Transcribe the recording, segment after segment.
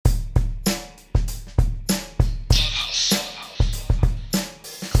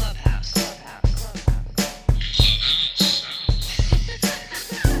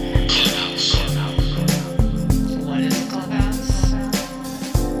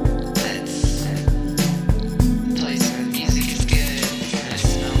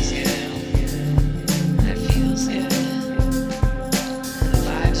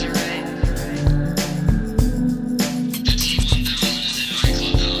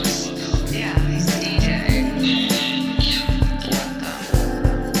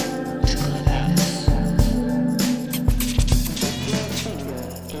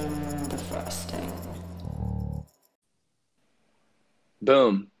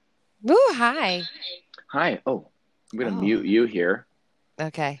Woo, hi. Hi. Oh, I'm gonna Oh, mute you here.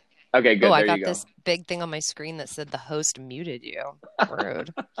 okay. Okay, Oh, good. I There you got go. this big thing on my screen that said the host muted you.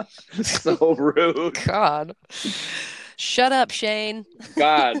 Rude. So rude. God. Shut up, Shane.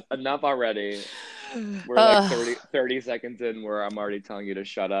 God, enough already. We're like Uh, 30 seconds in where I'm already telling you to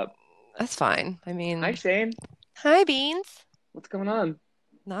shut up. that's fine. I Hi, mean, Shane. hi, Beans. What's going on?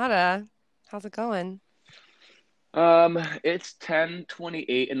 Nada. How's it going? It's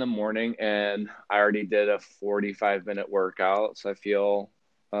 10:28 in the morning and I already did a 45-minute workout, so I feel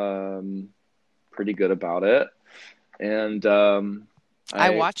um pretty good about it. And I I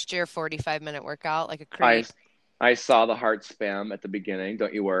watched your 45-minute workout like a I creep. I saw the heart spam at the beginning,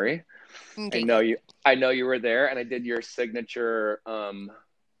 don't you worry. I Okay, know good. you. I know you were there, and I did your signature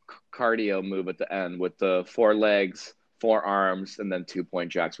cardio move at the end with the four legs, four arms, and then 2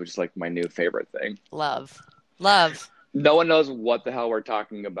 point jacks, which is like my new favorite thing. Love. Love. No one knows what the hell we're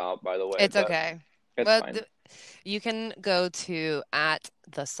talking about, by the way, It's but okay. it's Well, fine. you can go to at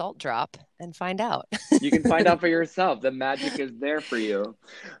the salt drop and find out. You can find out for yourself. The magic is there for you.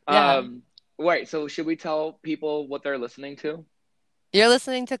 Yeah. Um, wait, so should we tell people what they're listening to? You're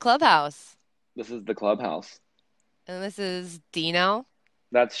listening to Clubhouse, This is the clubhouse. and this is Dino.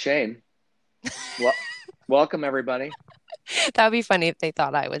 That's Shane. Well, welcome everybody. That would be funny if they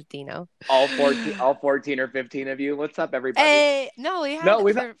thought I was Dino. All 14 or 15 of you. What's up, everybody? Hey, no, we No, had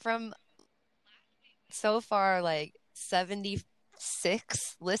we've from so far like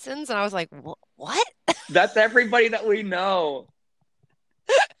 76 listens, and I was like, What? That's everybody that we know.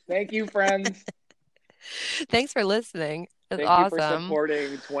 Thank you, friends. Thanks for listening. It's Thank you for awesome.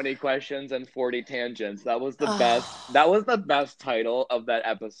 supporting 20 questions and 40 tangents. That was the best. Oh, That was the best title of that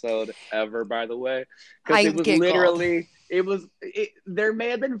episode ever, by the way, because I it was giggled. literally there may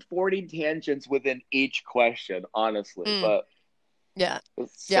have been 40 tangents within each question, honestly, Mm, but yeah, it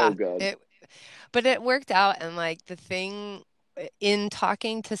was so yeah. good. But it worked out, and like the thing in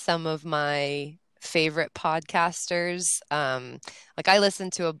talking to some of my favorite podcasters, like I listen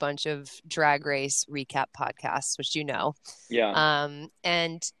to a bunch of drag race recap podcasts, which you know. Yeah.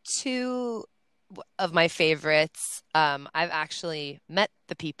 And two of my favorites, I've actually met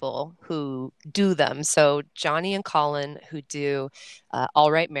the people who do them. So Johnny and Colin, who do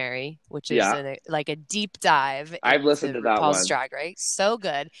All Right Mary, which is Yeah. like a deep dive I've listened into to that RuPaul's one. Drag Race. So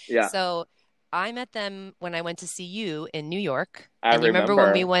good. Yeah. So I met them when I went to see you in New York. I And you remember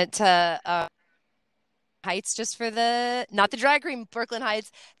when we remember. went to Heights just for not the drag queen Brooklyn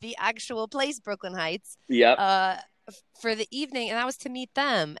Heights, the actual place Brooklyn Heights, Yep. uh, for the evening, and that was to meet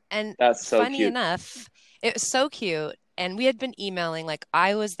them. And That's so funny cute. enough, it was so cute. And we had been emailing, like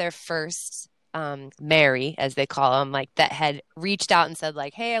I was their first Mary, as they call them, like that had reached out and said,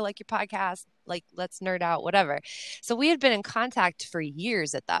 like, hey, I like your podcast, like let's nerd out, whatever. So we had been in contact for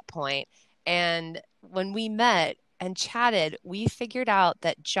years at that point. And when we met, and chatted, we figured out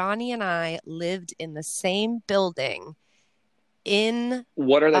that Johnny and I lived in the same building in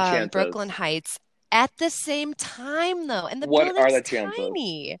What are the Brooklyn chances? Heights at the same time, though. And the What are building's the chances?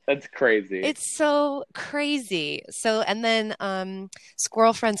 tiny. That's crazy. It's so crazy. So, and then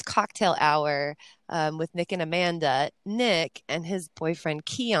Squirrel Friends Cocktail Hour with Nick and Amanda. Nick and his boyfriend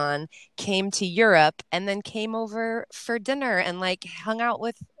Keon came to Europe and then came over for dinner and like hung out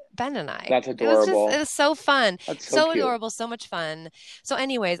with Ben and I. That's It adorable. was so fun, That's so so cute. adorable, so much fun. So,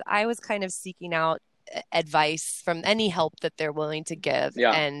 anyways, I was kind of seeking out advice from any help that they're willing to give.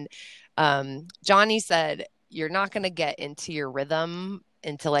 Yeah. And Johnny said, you're not going to get into your rhythm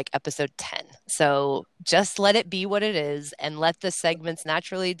until like episode 10. So just let it be what it is and let the segments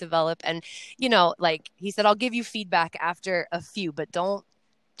naturally develop. And, like he said, I'll give you feedback after a few, but don't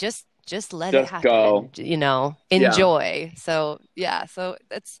just let it Just happen go. and Yeah. enjoy. So yeah, so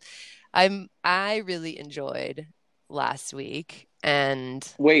I really enjoyed last week, and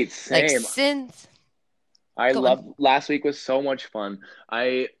Wait, like same. since I go on. loved last week was so much fun.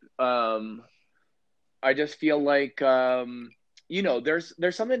 Um I just feel like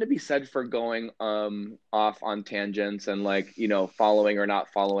there's something to be said for going off on tangents and like, following or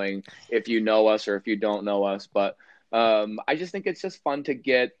not following if you know us or if you don't know us, but I just think it's just fun to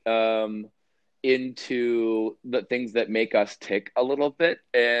get into the things that make us tick a little bit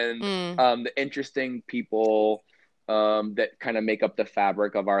and Mm, the interesting people that kind of make up the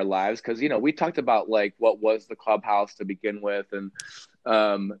fabric of our lives. Because, we talked about like what was the clubhouse to begin with and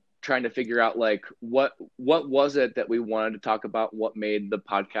trying to figure out like what was it that we wanted to talk about, what made the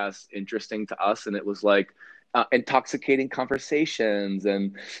podcast interesting to us. And it was like intoxicating conversations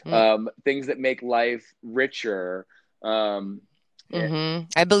and mm, things that make life richer. Um,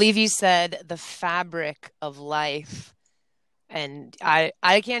 I believe you said the fabric of life. And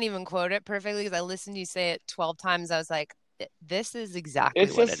I can't even quote it perfectly because I listened to you say it 12 times. I was like, this is exactly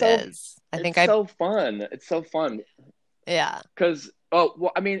It's what just it so is. I it's think I, so fun. It's so fun yeah. because oh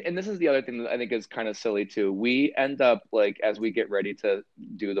well, I mean, and this is the other thing that I think is kind of silly too. We end up like as we get ready to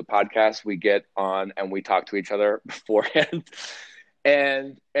do the podcast, we get on and we talk to each other beforehand.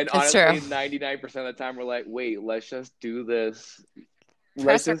 And It's true. honestly, 99% of the time we're like, wait, let's just do this.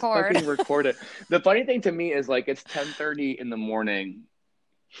 Let's Press just record. fucking record it. The funny thing to me is like it's 10:30 in the morning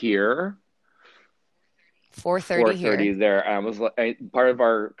here, 4:30 4:30 here. there. And I was like, part of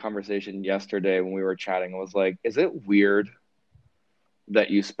our conversation yesterday when we were chatting was like, is it weird that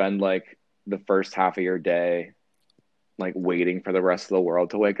you spend like the first half of your day like waiting for the rest of the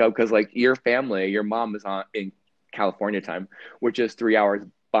world to wake up? Because like your family, your mom is on in California time, which is 3 hours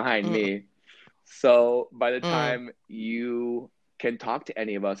behind Mm, me. So by the mm, time you can talk to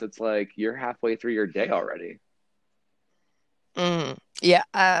any of us, it's like you're halfway through your day already. yeah.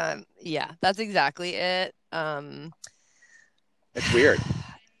 Yeah, that's exactly it. It's weird.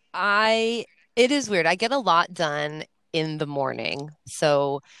 I, it is weird. I get a lot done in the morning.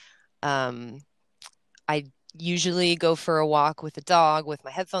 So, um, I usually go for a walk with a dog with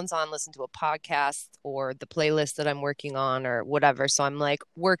my headphones on, listen to a podcast or the playlist that I'm working on or whatever. So I'm like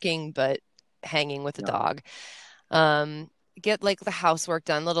working, but hanging with a Yeah. dog. Um, get like the housework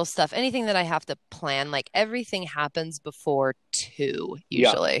done, little stuff, anything that I have to plan, like everything happens before 2 Yeah.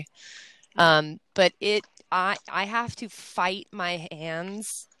 usually. But I have to fight my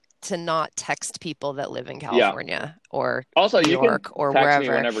hands to not text people that live in Yeah. California or Also, New you can York or text me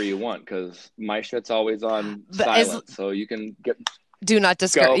wherever. whenever you want because my shit's always on But as silent, so you can get do not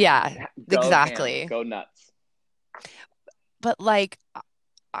discourage, go yeah, go ham, exactly. go nuts. But like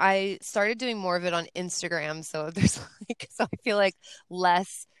I started doing more of it on Instagram, so there's like so I feel like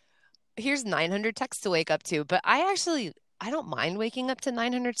less here's 900 texts to wake up to, but I don't mind waking up to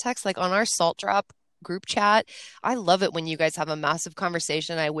 900 texts like on our salt drop group chat. I love it when you guys have a massive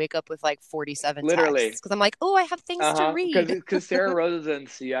conversation. I wake up with like 47 texts Literally. because I'm like, "Oh, I have things to Uh-huh. read." Because Sarah Rose is in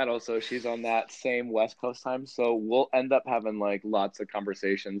Seattle, so she's on that same West Coast time. So we'll end up having like lots of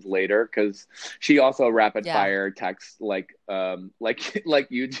conversations later because she also rapid Yeah. fire texts like like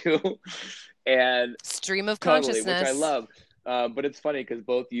you do, and Stream of totally, which I consciousness. love. But it's funny because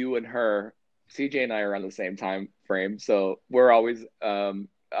both you and her, CJ and I are on the same time frame, so we're always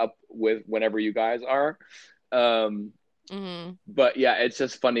up with whenever you guys are. Um, Hmm. but yeah, it's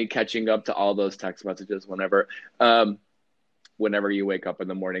just funny catching up to all those text messages um, whenever you wake up in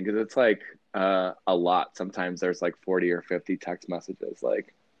the morning because it's like a lot. Sometimes there's like 40 or 50 text messages,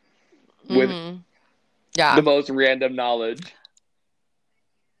 like with Hmm. the Yeah. most random knowledge.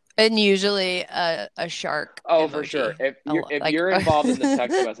 And usually a shark Oh, for sure. emoji. If Like you're involved in the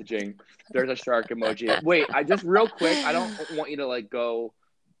text messaging, there's a shark emoji. Wait, I just real quick. I don't want you to like go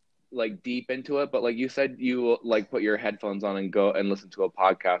like deep into it, but like you said, you like put your headphones on and go and listen to a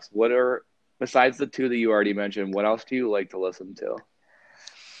podcast. What are besides the two that you already mentioned? What else do you like to listen to?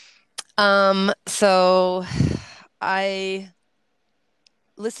 so I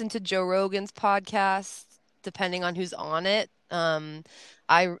listen to Joe Rogan's podcast, depending on who's on it.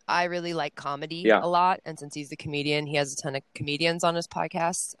 I really like comedy Yeah. a lot, and since he's a comedian, he has a ton of comedians on his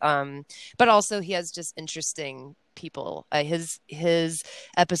podcast. But also he has just interesting people. His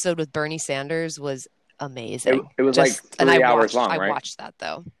episode with Bernie Sanders was It, amazing. it was like Just and 3 hours long, I right? watched that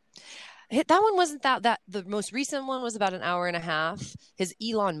though. That one wasn't that the most recent one was about an hour and a half. His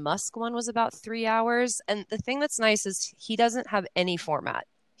Elon Musk one was about 3 hours. And the thing that's nice is he doesn't have any format.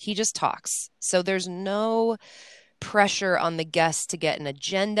 He just talks. So there's no pressure on the guest to get an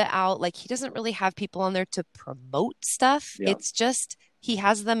agenda out. Like he doesn't really have people on there to promote stuff. Yeah. It's just he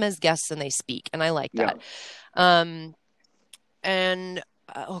has them as guests and they speak. And I like Yeah. that. Um, and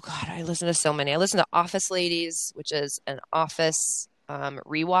oh God, I listen to so many. I listen to Office Ladies, which is an office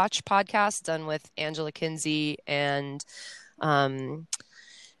rewatch podcast done with Angela Kinsey and um,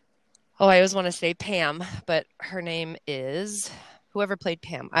 oh, I always want to say Pam, but her name is whoever played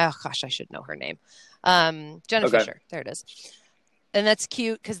Pam. Oh gosh, I should know her name. Jenna Okay. Fisher. There it is. And that's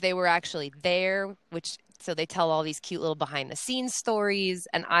cute because they were actually there, which so they tell all these cute little behind the scenes stories.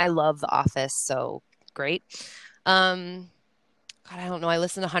 And I love The Office, so great. Um, God, I don't know. I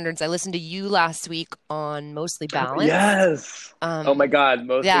listened to hundreds. I listened to you last week on Mostly Balanced. Yes. Oh my God.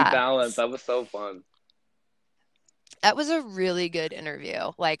 Mostly Yeah, balanced. That was so fun. that was a really good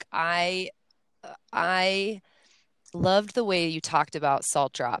interview. Like I loved the way you talked about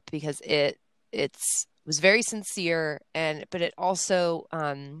Salt Drop because it's was very sincere and but it also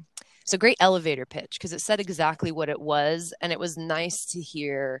it's a great elevator pitch because it said exactly what it was and it was nice to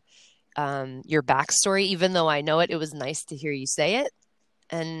hear your backstory, even though I know it. It was nice to hear you say it,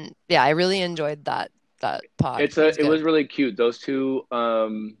 and yeah, I really enjoyed that pod. It was It good. was really cute. Those two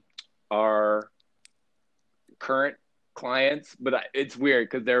are current clients, but it's weird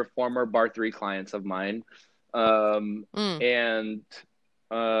because they're former Bar Three clients of mine, um, Mm, and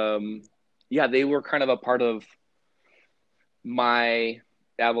yeah, they were kind of a part of my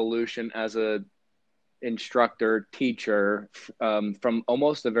evolution as a instructor teacher from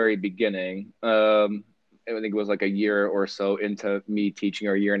almost the very beginning. I think it was like a year or so into me teaching,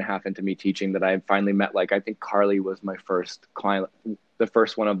 or a year and a half into me teaching, that I finally met. Like, I think Carly was my first client, the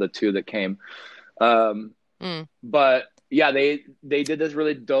first one of the two that came. Um, mm. but yeah, they did this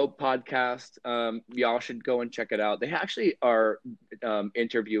really dope podcast. Y'all should go and check it out. They actually are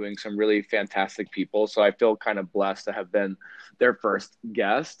interviewing some really fantastic people, so I feel kind of blessed to have been their first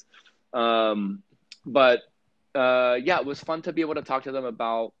guest. Um, but yeah, it was fun to be able to talk to them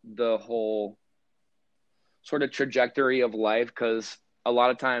about the whole sort of trajectory of life, because a lot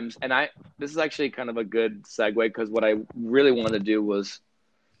of times, and I this is actually kind of a good segue, because what I really wanted to do was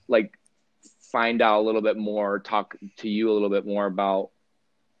like find out a little bit more, talk to you a little bit more about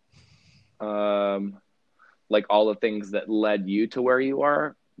um, like all the things that led you to where you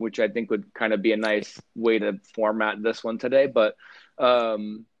are, which I think would kind of be a nice way to format this one today.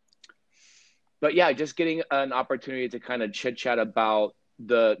 Um, but yeah, just getting an opportunity to kind of chit chat about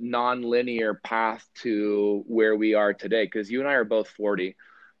the non-linear path to where we are today, because you and I are both 40,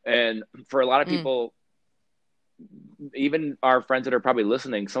 and for a lot of Mm. people, even our friends that are probably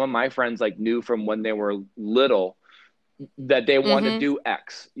listening, some of my friends like knew from when they were little that they wanted to Mm-hmm. do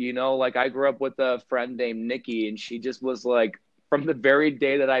X. You know, like I grew up with a friend named Nikki, and she just was like, from the very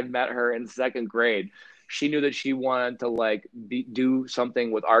day that I met her in second grade, she knew that she wanted to like do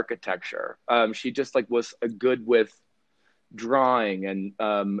something with architecture. She just like was a good with drawing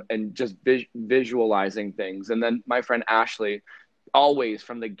and just visualizing things. And then my friend Ashley, always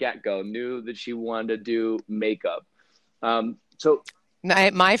from the get go, knew that she wanted to do makeup. So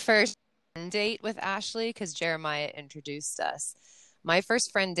My first friend date with Ashley, because Jeremiah introduced us. My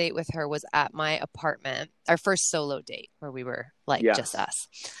first friend date with her was at my apartment, our first solo date where we were like just yes, us.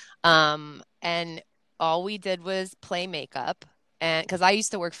 And all we did was play makeup. And because I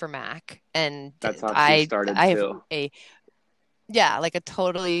used to work for Mac, and that's how she started I have too. a yeah, like a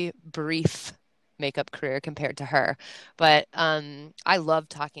totally brief makeup career compared to her. But I love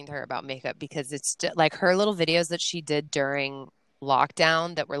talking to her about makeup because it's like her little videos that she did during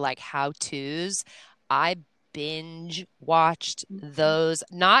lockdown that were like how-tos. I binge watched those,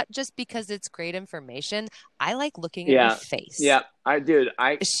 not just because it's great information. I like looking at her Yeah. face. Yeah.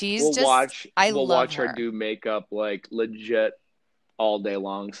 I She's will just, watch I will love watch her her. do makeup like legit all day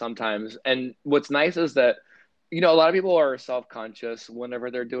long sometimes. And what's nice is that a lot of people are self-conscious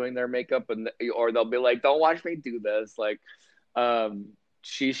whenever they're doing their makeup, and or they'll be like, "Don't watch me do this." Like um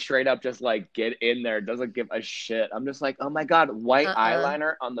she straight up just like get in there, doesn't give a shit. I'm just like, "Oh my God, white Uh-uh.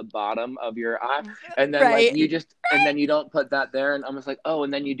 eyeliner on the bottom of your eye." And then like Right. and Right. then you don't put that there, and I'm just like, "Oh,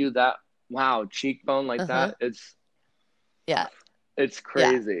 and then you do that." Wow, cheekbone like Uh-huh. that. Yeah. It's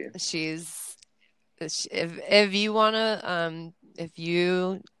Yeah. crazy. She's if you want to if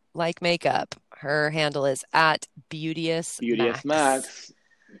you like makeup, her handle is at Beauteous Beauteous Max. Max.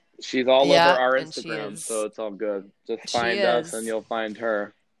 She's all over Yeah, our and she Instagram, so is it's all good. Just she find us and is. you'll find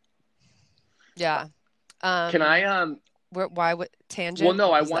her. Yeah. Can I Um why would well, tangent? no,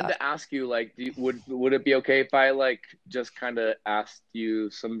 What I was wanted that? to ask you, like, would it be okay if I like just kind of asked you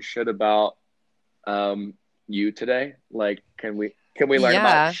some shit about um you today? Like, can we learn about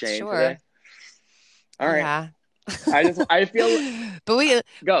Yeah, Shane today? sure. All right. Yeah. I feel But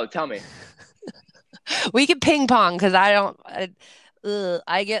go, tell me. we can ping pong because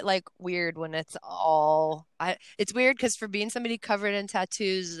I get like weird when it's all it's weird because for being somebody covered in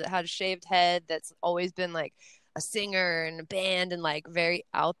tattoos that had a shaved head that's always been like a singer and a band and like very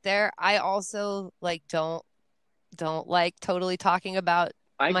out there, I also like don't like totally talking about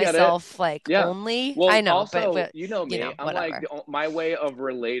I get it. myself like Yeah. only. I Well, know, also, but you know me. I'm like whatever. my way of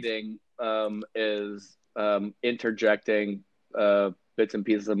relating is interjecting bits and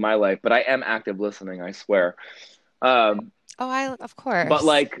pieces of my life, but I am active listening, I swear. Um Oh, I of but course.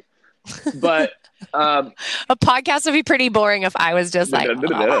 like but um A podcast would be pretty boring if I was just like,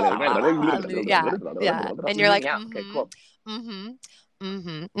 yeah, yeah, and you're like, yeah, okay, cool. mm-hmm,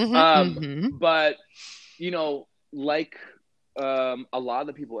 mm-hmm, mm-hmm, Um mm-hmm. but like a lot of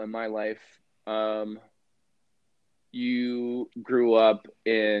the people in my life, um you grew up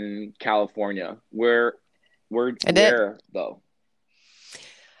in California. I did. Where though?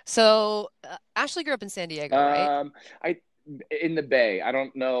 So Ashley grew up in San Diego, right? Um, I in the Bay. I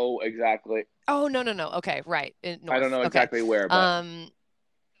don't know exactly. Oh, no, no, no. Okay, right. I don't North. know Okay. exactly where, but Um,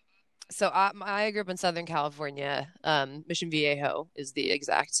 so I grew up in Southern California. Mission Viejo is the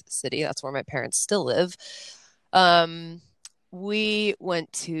exact city. That's where my parents still live. Um, we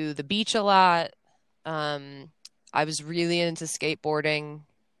went to the beach a lot. Um, I was really into skateboarding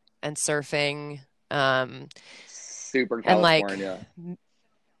and surfing. Um, super and like California.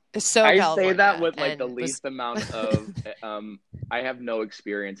 so I say that California with like the and was least amount of I have no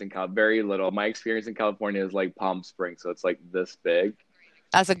experience in Cal, very little. My experience in California is like Palm Springs, so it's like this big.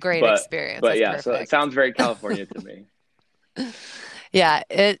 that's a great But experience. but That's yeah, so it perfect. sounds very California to me. Yeah,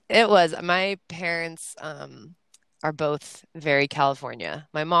 it was. My parents are both very California.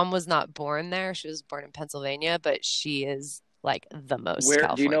 My mom was not born there. She was born in Pennsylvania, but she is like the most Where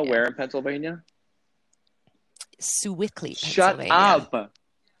do you know California. where in Pennsylvania? Sewickley, Shut Pennsylvania. up.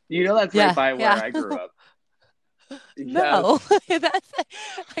 You know that's right Yeah, by where yeah. I grew up. Yes. No, that's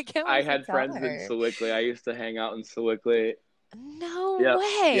I can't I wait to had tell friends in her. Sewickley. I used to hang out in Sewickley. No Yep.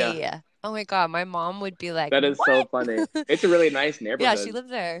 Yeah. way. Oh my God, my mom would be like, That is so "What?" funny. It's a really nice Yeah, she neighborhood. lived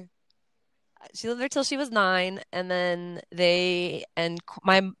there. She lived there till she was 9, and then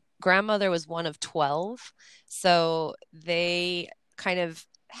my grandmother was one of 12, so they kind of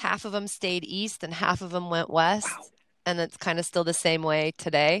half of them stayed east and half of them went Wow. west, and it's kind of still the same way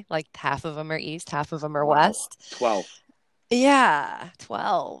today. Like half of them are east, half of them are Wow. west. 12. Yeah,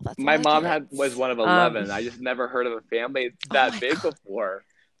 12. That's a My lot of mom had was kids. one of 11. I just never heard of a family Oh that my big God. before.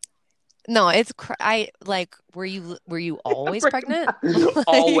 No, I like were you always pregnant?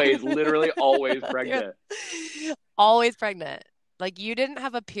 Always, literally always You're pregnant. always pregnant. Like you didn't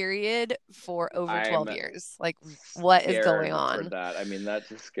have a period for over I'm 12 years. Like what is going scared for on? that. I mean, that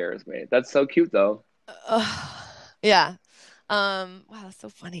just scares me. That's so cute though. Yeah. Wow, that's so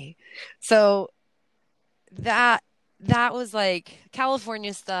funny. So that that was like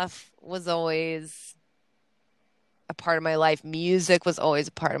California stuff was always a part of my life. Music was always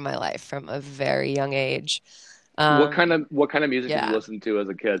a part of my life from a very young age. What kind of music did you Yeah. listen to as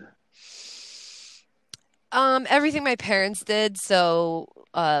a kid? Everything my parents did, so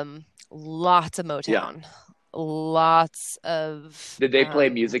lots of Yeah. Motown. Lots of Did they play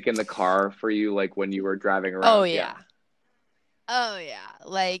music in the car for you like when you were driving oh around? Yeah. yeah. Oh yeah.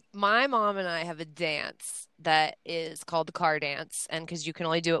 Like my mom and I have a dance that is called the car dance, and because you can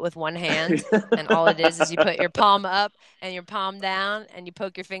only do it with one hand, and all it is you put your palm up and your palm down and you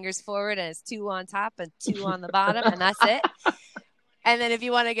poke your fingers forward and it's two on top and two on the bottom and that's it. And then if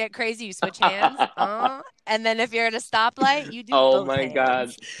you want to get crazy, you switch hands. And then if you're at a stoplight, you do Oh both my God.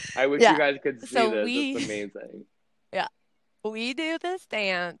 hands. I wish you Yeah. guys could see So this. It's amazing. yeah, we do this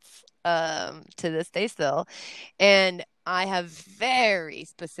dance to this day still. And I have very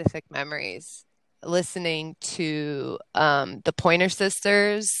specific memories listening to the Pointer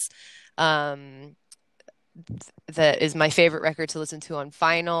Sisters. Um, that is my favorite record to listen to on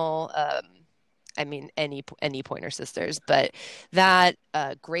vinyl. I mean, any Pointer Sisters, but that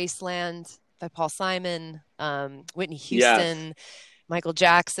Graceland by Paul Simon, Whitney Yes. Houston, Michael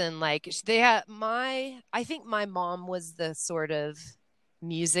Jackson, like they had I think my mom was the sort of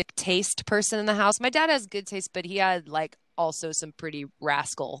music taste person in the house. My dad has good taste, but he had like also some pretty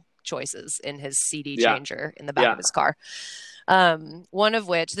rascal choices in his CD Yeah. changer in the back of Yeah. his car. One of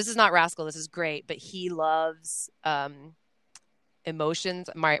which, this is not rascal, this is great, but he loves Emotions,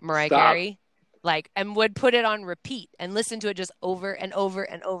 Mariah Stop. Carey, like, and would put it on repeat and listen to it just over and over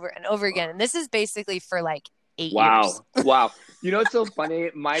and over and over again. And this is basically for like 8 years. Wow. Wow. You know what's so funny?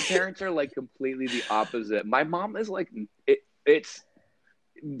 My parents are like completely the opposite. My mom is like it's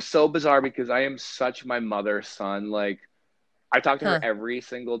so bizarre because I am such my mother's son. Like I talk to her Huh. every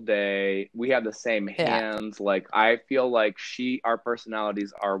single day. We have the same Yeah. hands. Like I feel like our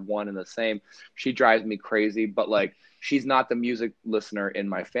personalities are one and the same. She drives me crazy, but like she's not the music listener in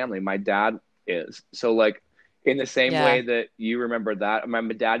my family. My dad is. So like in the same way Yeah. that you remember that, my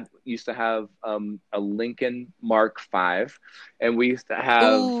dad used to have a Lincoln Mark V, and we used to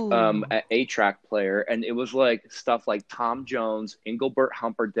have Ooh. an 8-track player, and it was like stuff like Tom Jones, Engelbert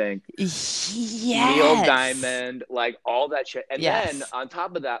Humperdinck, Neil Yes. Diamond, like all that shit. And then Yes. on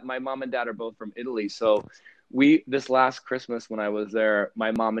top of that, my mom and dad are both from Italy. So we this last Christmas when I was there,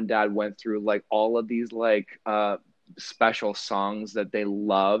 my mom and dad went through like all of these like special songs that they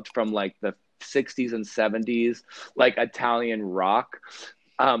loved from like the 60s and 70s, like Italian rock.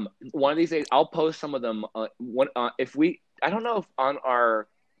 One of these days I'll post some of them if we I don't know if on our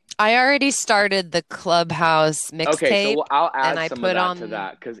I already started the Clubhouse okay, so mixtape I'll and add I some of put that to on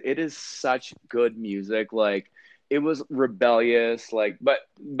that because it is such good music. Like it was rebellious. Like, but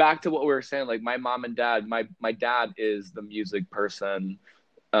back to what we were saying, like my mom and dad, my dad is the music person,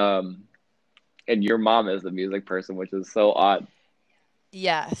 um, and your mom is the music person, which is so odd.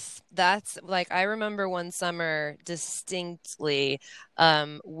 Yes, that's like I remember one summer distinctly.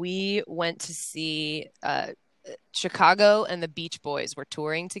 We went to see Chicago and the Beach Boys were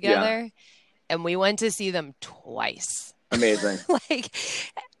touring Yeah, together, and we went to see them twice. amazing. Like,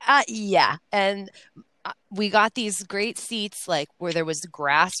 yeah, and we got these great seats, like where there was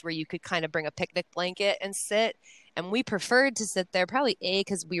grass where you could kind of bring a picnic blanket and sit. And we preferred to sit there, probably A,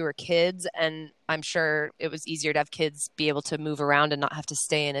 because we were kids, and I'm sure it was easier to have kids be able to move around and not have to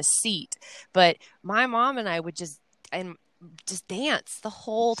stay in a seat. But my mom and I would and just dance the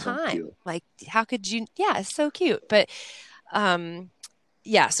whole So time. cute. Like, how could you? Yeah, it's so cute. But um,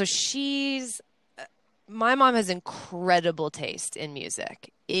 yeah, so my mom has incredible taste in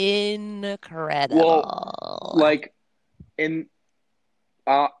music. Well, Incredible. like in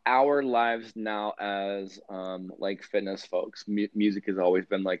our lives now as like fitness folks, music has always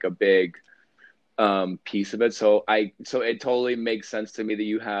been like a big piece of it. So it totally makes sense to me that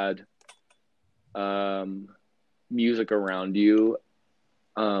you had um music around you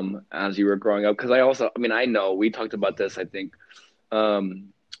as you were growing up, because I mean, I know we talked about this, I think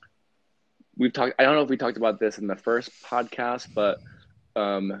um we've talked, I don't know if we talked about this in the first podcast, but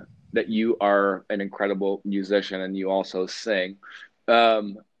that you are an incredible musician and you also sing.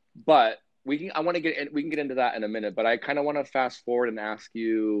 Um, but I want to we can get into that in a minute, but I kind of want to fast forward and ask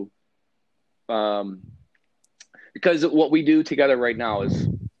you, um, because what we do together right now is,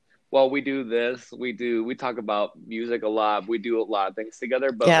 well, we do this, we talk about music a lot, we do a lot of things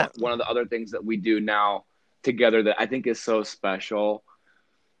together, but Yeah. one of the other things that we do now together that I think is so special,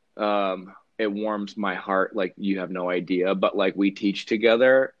 it warms my heart like you have no idea, but like we teach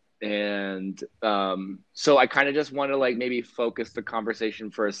together. And so I kind of just want to like maybe focus the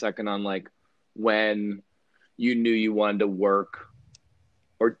conversation for a second on like when you knew you wanted to work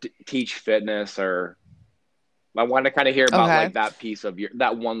or teach fitness, or I want to kind of hear about Okay. like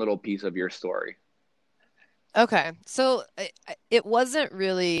that one little piece of your story. Okay. So it wasn't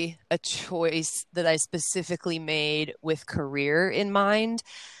really a choice that I specifically made with career in mind.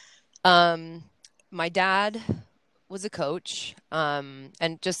 Um, my dad was a coach.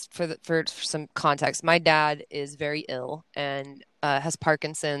 And just for some context, my dad is very ill and has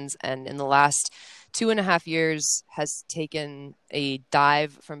Parkinson's, and in the last 2.5 years has taken a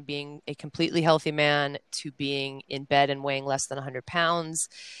dive from being a completely healthy man to being in bed and weighing less than 100 pounds.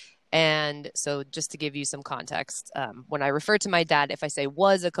 And so, just to give you some context, when I refer to my dad, if I say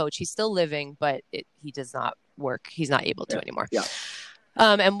was a coach, he's still living, but he does not work. He's not able to Yeah. anymore. Yeah.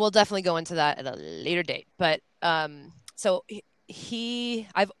 And we'll definitely go into that at a later date. But so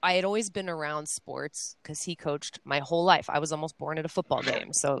I had always been around sports because he coached my whole life. I was almost born at a football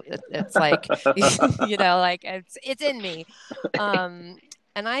game, so it's like like it's in me. Um,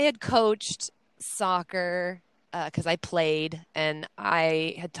 and I had coached soccer because I played, and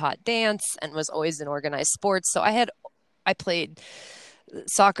I had taught dance and was always in organized sports. So I played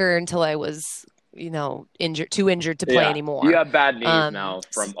soccer until I was too injured to play Yeah. You anymore. have bad knees Um, now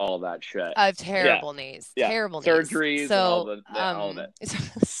from all that shit. I have Yeah. Yeah. terrible knees. Surgeries and So, all of it.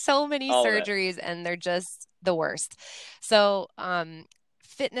 so many All of it. surgeries, and they're just the worst. So,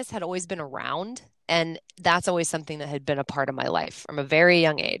 fitness had always been around, and that's always something that had been a part of my life from a very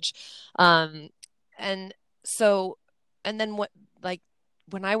young age. Um, and so, and then like,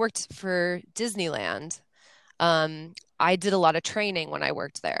 when I worked for Disneyland, I did a lot of training when I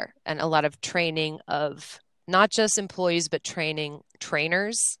worked there, and a lot of training of not just employees, but training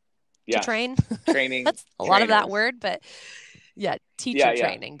trainers to Yes. train. Training That's a lot of that trainers. word, but yeah, Yeah, teacher yeah,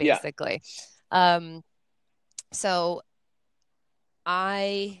 training yeah. basically. Um, so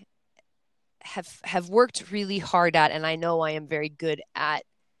I have worked really hard at, and I know I am very good at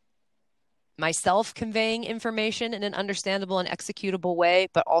myself conveying information in an understandable and executable way,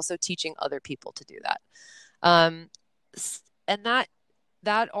 but also teaching other people to do that. Um, and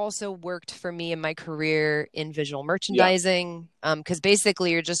that also worked for me in my career in visual Yeah. merchandising, because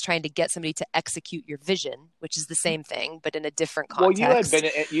basically you're just trying to get somebody to execute your vision, which is the same thing but in a different Well, context.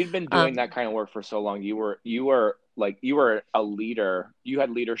 you'd been doing um, that kind of work for so long. You were a leader. You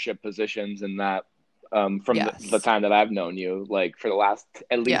had leadership positions in that from the yes, time that I've known you, like for the last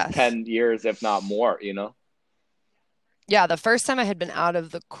at least yes, 10 years, if not more. yeah, the first time I had been out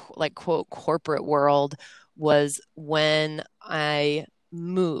of the like quote corporate world was when I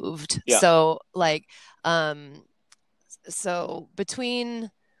moved. Yeah. Um so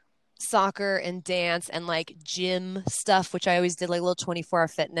between soccer and dance and like gym stuff, which I always did, like little 24-hour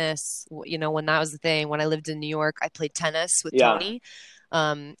fitness. You know, when that was the thing. When I lived in New York, I played tennis with Yeah. Tony.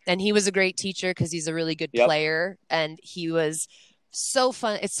 And he was a great teacher because he's a really good Yep. player, and he was so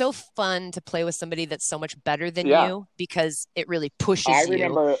fun. It's so fun to play with somebody that's so much better than Yeah. you because it really I pushes you.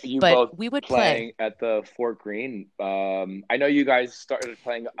 remember you But both we would play. playing at the Fort Greene. I know you guys started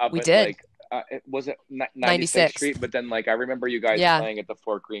playing up We at did. like, was it 96th 96th. Street? But then, like, I remember you guys Yeah. playing at the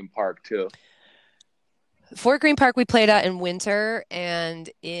Fort Greene Park too. Fort Greene Park we played at in winter, and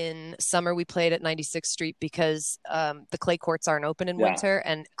in summer we played at 96th Street because the clay courts aren't open in Yeah. winter,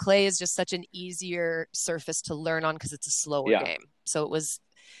 and clay is just such an easier surface to learn on because it's a slower Yeah. game. So it was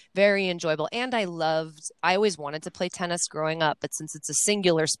very enjoyable, and I always wanted to play tennis growing up, but since it's a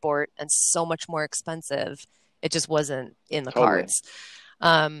singular sport and so much more expensive, it just wasn't in the Totally. cards.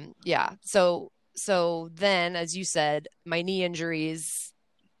 Yeah. So then, as you said, my knee injuries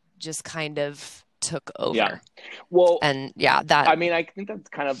just kind of took Yeah. over. Well, And yeah, that I mean, I think that's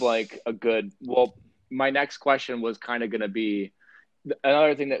kind of like a good. Well, my next question was kind of going to be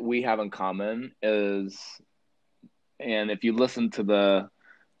another thing that we have in common is, and if you listen to the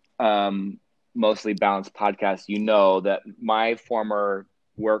um, Mostly Balanced podcast, you know that my former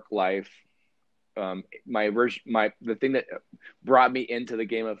work life, the thing that brought me into the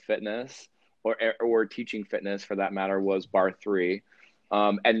game of fitness or teaching fitness for that matter was Barre3.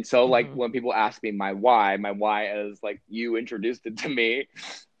 And so like mhm. when people ask me my why is like you introduced it to me.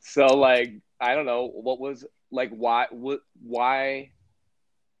 So like I don't know what was like why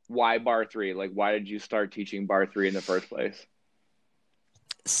Barre3? Like why did you start teaching Barre3 in the first place?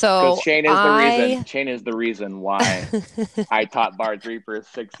 Because So Shane is the reason. I Shane is the reason why I taught Barre3 for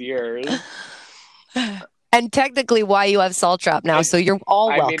 6 years. and technically why you have Salt Trap now, And so you're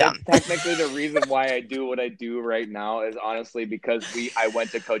all I mean, it's welcome. technically the reason why I do what I do right now is honestly because I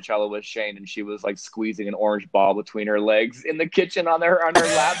went to Coachella with Shane and she was like squeezing an orange ball between her legs in the kitchen on her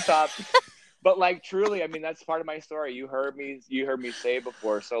laptop. But like truly, I mean, that's part of my story. You heard me say it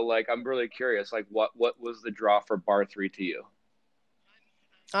before. So like I'm really curious, like what was the draw for Barre3 to you?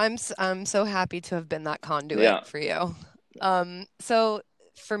 I'm so happy to have been that Yeah. conduit for you. So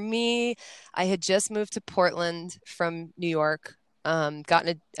for me, I had just moved to Portland from New York,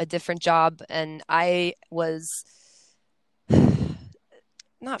 gotten a different job, and I was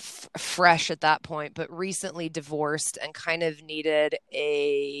not fresh at that point, but recently divorced and kind of needed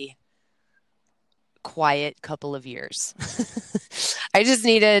a quiet couple of years. I just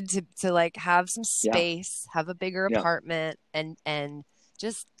needed to like have some Yeah. space, have a bigger Yeah. apartment, and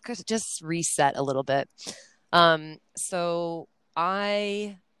just reset a little bit. So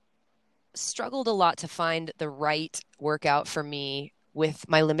I struggled a lot to find the right workout for me with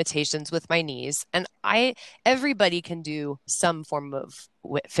my limitations with my knees. And everybody can do some form of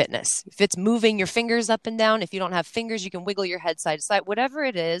fitness. If it's moving your fingers up and down, if you don't have fingers, you can wiggle your head side to side, whatever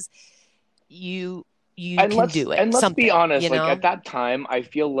it is, you And can do it, let's be something, honest, like at that time I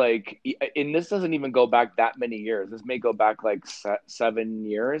feel like, and this doesn't even go back that many years, this may go back like 7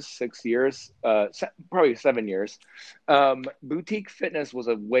 years, 6 years, probably 7 years. Boutique fitness was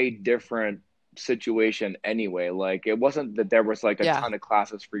a way different situation anyway. Like it wasn't that there was like a Yeah. ton of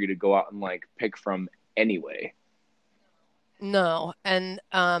classes for you to go out and like pick from anyway. No. And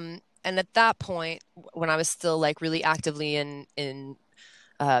at that point, when I was still like really actively in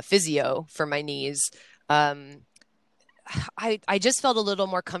physio for my knees, um, I just felt a little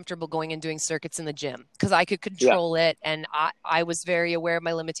more comfortable going and doing circuits in the gym because I could Yeah. control it, and I was very aware of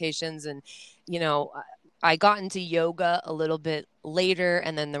my limitations. And you know, I got into yoga a little bit later,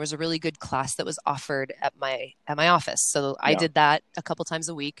 and then there was a really good class that was offered at my office, so I Yeah. did that a couple times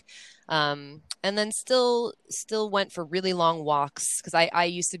a week. And then still went for really long walks because I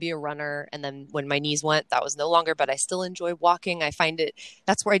used to be a runner, and then when my knees went, that was no longer. But I still enjoy walking. I find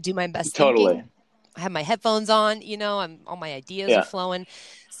that's where I do my best Totally. thinking. I have my headphones on, all my ideas are Yeah. flowing.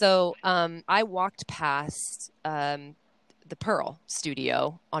 So I walked past the Pearl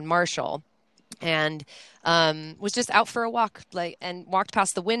studio on Marshall and was just out for a walk, like, and walked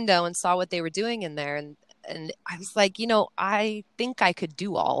past the window and saw what they were doing in there. And I was like, I think I could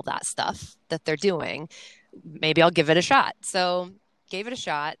do all that stuff that they're doing. Maybe I'll give it a shot. So gave it a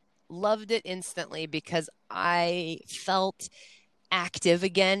shot, loved it instantly because I felt active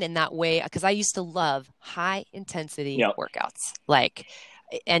again in that way because I used to love high intensity Yeah. workouts, like,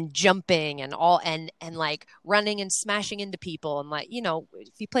 and jumping and all and like running and smashing into people, and like,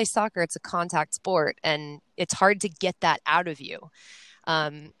 if you play soccer, it's a contact sport and it's hard to get that out of you.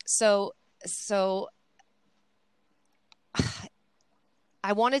 So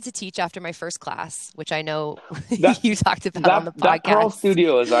I wanted to teach after my first class, which I know That you talked about on that the that Pearl podcast.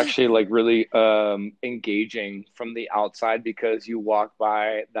 Studio is actually like really engaging from the outside because you walk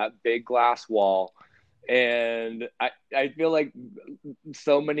by that big glass wall, and I feel like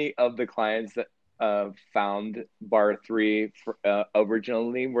so many of the clients that found Bar Three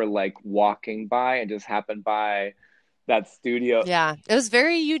originally were like walking by and just happened by that studio. Yeah, it was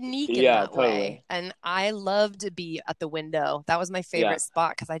very unique in Yeah, that way. totally. And I loved to be at the window. That was my Yeah, favorite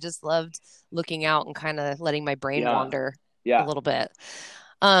spot because I just loved looking out and kind of letting my brain yeah, wander a yeah. little bit.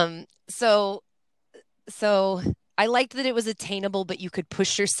 Um, so so I liked that it was attainable, but you could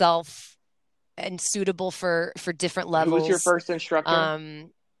push yourself and suitable for different Who was your levels. first instructor?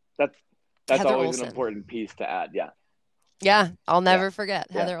 Um, That's that's Heather always an Olson. important piece to add. Yeah, Yeah, I'll yeah, never forget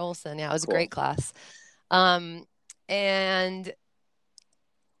yeah. Heather Olson. Yeah, it was a great Cool. class. Um, and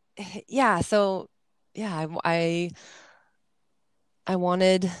yeah, so yeah, I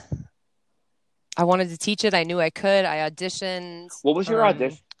wanted to teach it. I knew I could. I auditioned What was your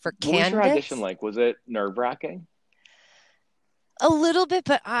audition? for What was your audition Canvas like? Was it nerve-wracking? a little bit,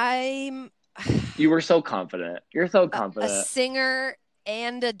 but I'm You were so confident. You're so a confident. singer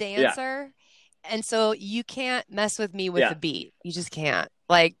and a Yeah, dancer, and so you can't mess with me with yeah. the beat. You just can't.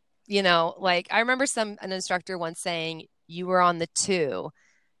 Like, like I remember an instructor once saying you were on the two.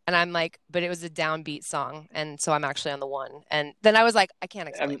 And I'm like, but it was a downbeat song. And so I'm actually on the one. And then I was like, I can't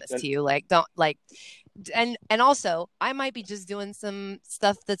explain this And to you. Like, don't like, and also I might be just doing some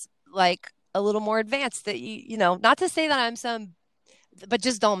stuff that's like a little more advanced that not to say that I'm some, but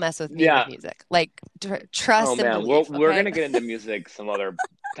just don't mess with me with yeah. music. Like, Oh trust and man, believe. we're Okay. gonna get into music some other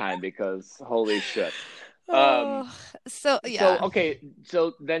time because holy shit. Um, Oh, so so yeah. okay,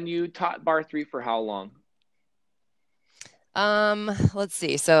 so then you taught Bar Three for how long? Let's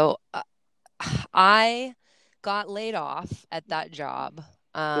see. So I got laid off at that job.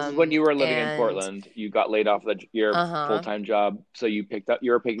 This is when you were living in And Portland. You got laid off your uh-huh. full-time job, so you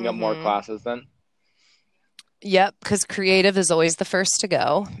were picking up more Mm-hmm. classes then. Yep, because creative is always the first to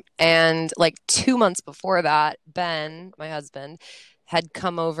go. And like 2 months before that, Ben, my husband, had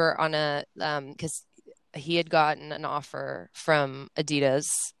come over on because he had gotten an offer from Adidas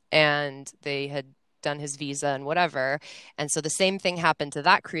and they had done his visa and whatever. And so the same thing happened to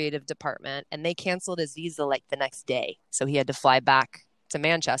that creative department and they canceled his visa like the next day. So he had to fly back to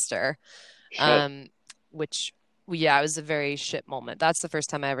Manchester, Shit. um, which, yeah, it was a very shit moment. That's the first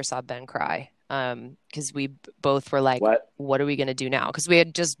time I ever saw Ben cry. Because we both were like, What? what are we going to do now? Because we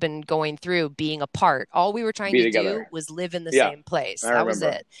had just been going through being apart. All we were trying Be to do together. was live in the Yeah, same place. I That was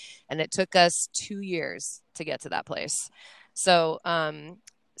remember. it. And it took us 2 years to get to that place. So,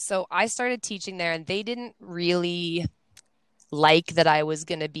 so I started teaching there, and they didn't really like that I was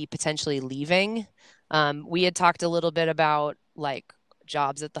going to be potentially leaving. We had talked a little bit about like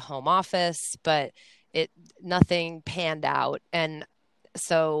jobs at the home office, but it nothing panned out. And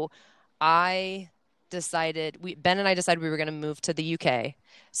so I Ben and I decided we were going to move to the UK.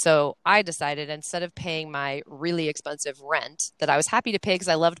 So I decided instead of paying my really expensive rent that I was happy to pay because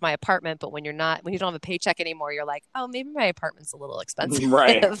I loved my apartment, but when you don't have a paycheck anymore, you're like, oh, maybe my apartment's a little expensive.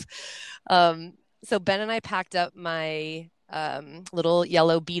 Right. um, so Ben and I packed up my little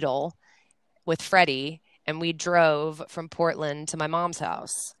yellow Beetle with Freddie, and we drove from Portland to my mom's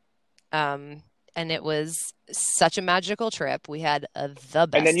house. Um, and it was such a magical trip. We had the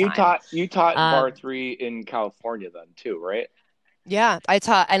And then best time. you taught Bar Um, Three in California then too, right? yeah, I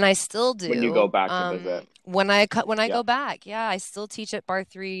taught, and I still When you go do. back to visit. When I Yeah. go back, yeah, I still teach at Bar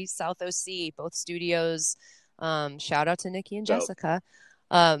Three South OC, both studios. Shout out to Nikki and Dope. Jessica.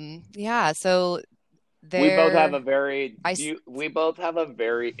 Yeah, so We both have a there, very I we both have a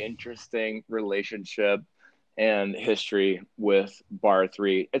very interesting relationship and history with Bar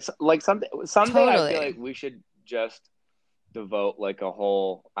Three. It's like someday I feel totally. like we should just devote like a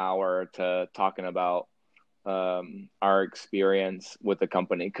whole hour to talking about our experience with the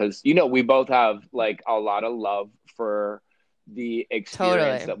company because we both have like a lot of love for the experience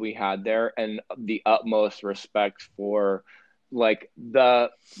Totally. that we had there and the utmost respect for like the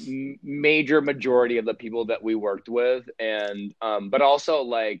major majority of the people that we worked with and but also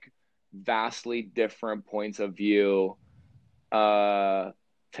like vastly different points of view uh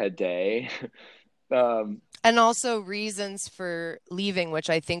today. um And also reasons for leaving, which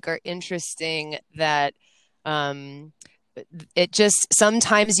I think are interesting that um, it just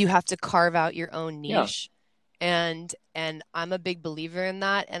sometimes you have to carve out your own yeah, niche. And I'm a big believer in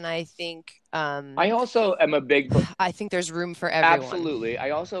that. And I also am a big I think there's room for everyone. absolutely.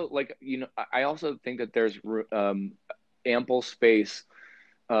 I also like, I also think that there's ample space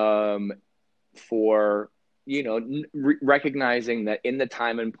um, for recognizing that in the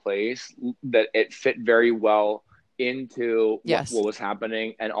time and place that it fit very well into what Yes. was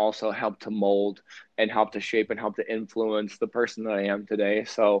happening, and also helped to mold and help to shape and help to influence the person that I am today.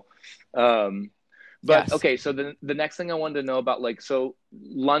 So, um, but Yes. okay, so the next thing I wanted to know about, like, so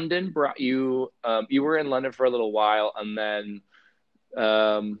London brought you, you were in London for a little while, and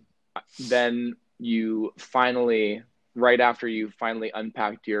um, then you finally, right after you finally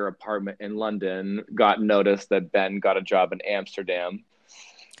unpacked your apartment in London, got notice that Ben got a job in Amsterdam.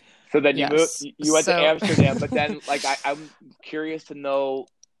 So then Yes. you went to So Amsterdam, but then like I'm curious to know,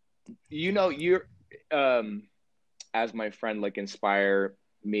 you're um as my friend like inspire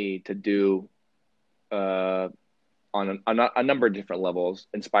me to do uh on a number of different levels,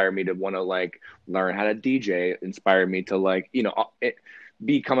 inspire me to want to like learn how to DJ, inspire me to like,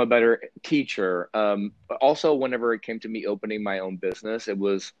 become a better teacher. Also, whenever it came to me opening my own business, it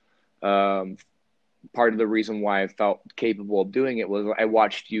was um, part of the reason why I felt capable of doing it was I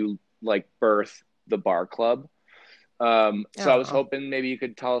watched you like birth the bar club. So I was oh. hoping maybe you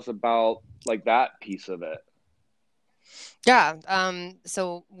could tell us about like that piece of it. Yeah.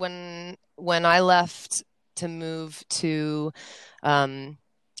 So when I left to move to um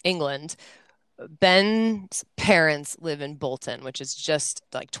England, Ben's parents live in Bolton, which is just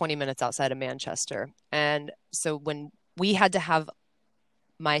like 20 minutes outside of Manchester. And so when we had to have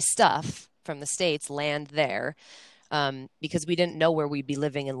my stuff from the States land there, because we didn't know where we'd be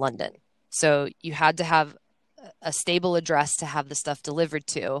living in London. So you had to have a stable address to have the stuff delivered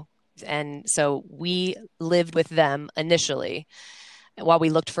to. And so we lived with them initially while we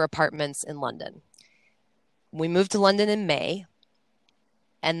looked for apartments in London. We moved to London in May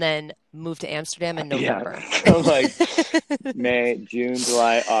and then moved to Amsterdam in Yeah. November. So like May, June,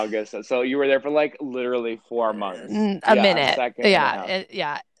 July, August. So you were there for like literally 4 months. A Yeah, a minute. second and a half.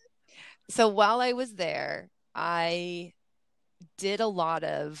 Yeah. So while I was there, I did a lot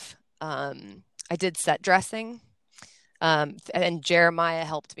of, I did set dressing. And Jeremiah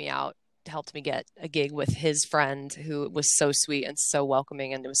helped me out, helped me get a gig with his friend who was so sweet and so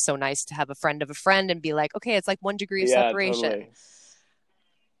welcoming. And it was so nice to have a friend of a friend and be like, okay, it's like 1 degree of Yeah, separation. totally.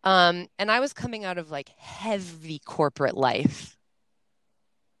 And I was coming out of like heavy corporate life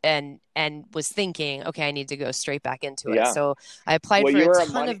and was thinking, okay, I need to go straight back into it. Yeah. So I applied Well, for you a were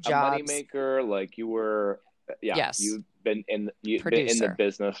ton of a money jobs. maker, like you were, yeah, Yes, you've been in the producer,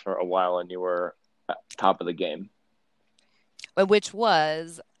 business for a while, and you were at top of the game. which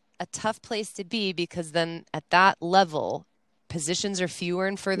was a tough place to be because then at that level, positions are fewer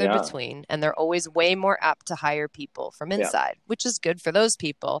and further Yeah, between, and they're always way more apt to hire people from yeah, inside, which is good for those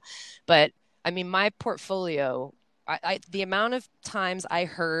people. But I mean, my portfolio, the amount of times I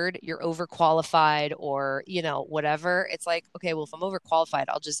heard you're overqualified or, whatever, it's like, okay, well, if I'm overqualified,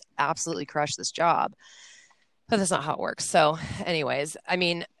 I'll just absolutely crush this job. But that's not how it works. So, anyways, I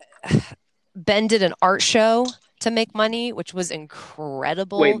mean, Ben did an art show to make money, which was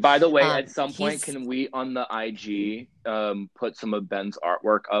incredible. Wait, by the way, at some point, He's can we on the IG put some of Ben's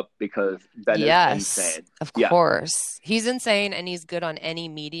artwork up, because Ben is Yes, insane. of Yeah. course. He's insane and he's good on any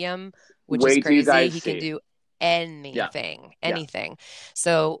medium, which is Wait till you crazy. guys He can see. do Yeah, anything, yeah. anything.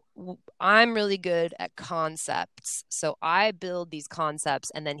 So I'm really good at concepts. So I build these concepts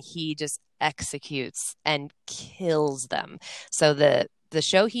and then he just executes and kills them. So the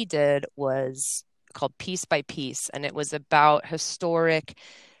show he did was called Piece by Piece, and it was about historic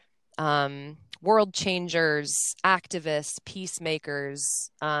world changers, activists,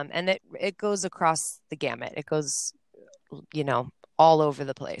 peacemakers, and it goes across the gamut. It goes, you know, all over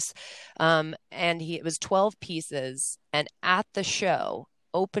the place. And it was 12 pieces, and at the show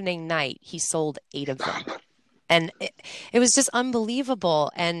opening night, he sold 8 of them, and it was just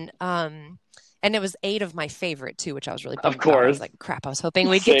unbelievable. And it was 8 of my favorite too, which I was really Of bummed about. I was course. like, crap, I was hoping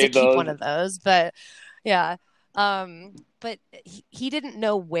we'd get to Save keep those. one of those, but yeah. But he didn't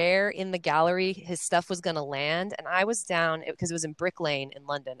know where in the gallery his stuff was going to land. And I was down because it was in Brick Lane in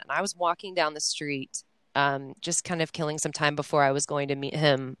London. And I was walking down the street, just kind of killing some time before I was going to meet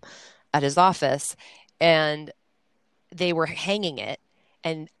him at his office. And they were hanging it.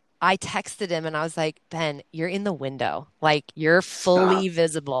 And I texted him and I was like, Ben, you're in the window. Like you're fully Stop.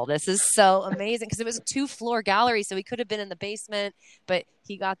 visible. This is so amazing because it was a 2-floor gallery. So he could have been in the basement, but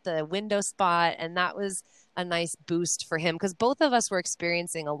he got the window spot. And that was a nice boost for him because both of us were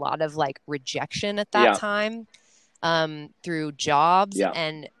experiencing a lot of like rejection at that Yeah, time, through jobs, yeah.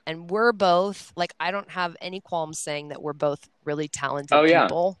 and we're both like, I don't have any qualms saying that we're both really Oh talented yeah.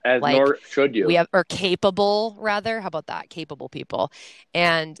 people. As Like nor should we you. have, or capable rather, how about that, capable people.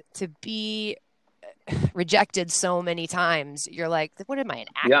 And to be rejected so many times, you're like, what am I, an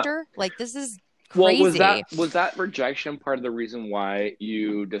Yeah. actor? Like this is Well, crazy. was that rejection part of the reason why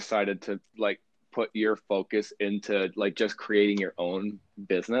you decided to like put your focus into like just creating your own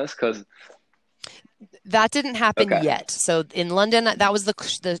business? Because That didn't happen okay, yet. So in London, that was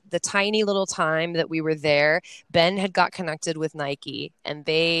the tiny little time that we were there. Ben had got connected with Nike, and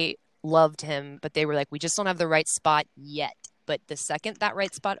they loved him, but they were like, we just don't have the right spot yet. But the second that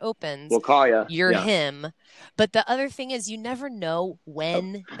right spot opens, we'll call you. you're Yeah. him. But the other thing is, you never know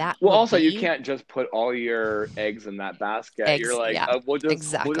when that Well, will also you be. can't just put all your eggs in that basket. You're like, Yeah, we'll just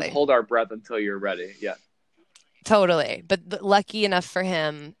exactly. hold our breath until you're ready. Yeah. Totally. But lucky enough for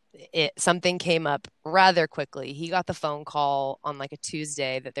him, something came up rather quickly. He got the phone call on like a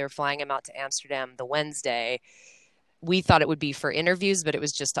Tuesday that they were flying him out to Amsterdam the Wednesday. We thought it would be for interviews, but it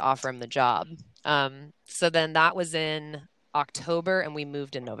was just to offer him the job. So then that was in October, and we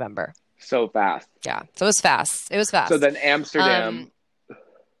moved in November. So fast. Yeah. So it was fast. It was So fast. then Amsterdam, Um,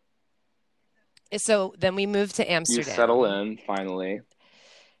 so then we moved to you settle Amsterdam. in finally.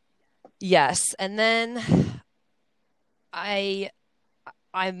 Yes. And then I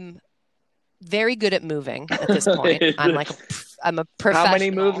I'm very good at moving at this point. I'm a How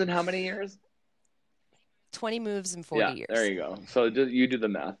many moves professional. in how many years? 20 moves in 40 Yeah, there years. you go. So you do the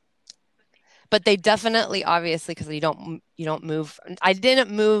math. But they definitely, obviously, because you don't move. I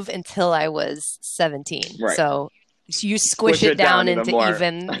didn't move until I was 17. Right. So you squish it it down down even into more.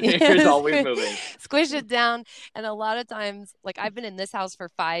 even You're always moving. squish it down. And a lot of times, like I've been in this house for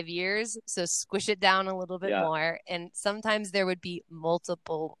 5 years, so squish it down a little bit Yeah. more. And sometimes there would be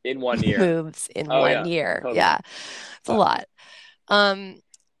multiple In 1 year. moves in Oh, 1 yeah, year. totally. Yeah. It's a lot.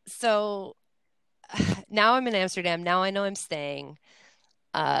 So now I'm in Amsterdam. Now I know I'm staying.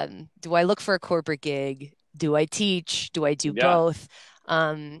 Do I look for a corporate gig? Do I teach? Do I do Yeah. both?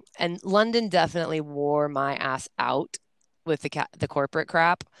 And London definitely wore my ass out with the corporate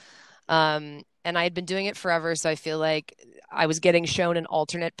crap. And I had been doing it forever, so I feel like I was getting shown an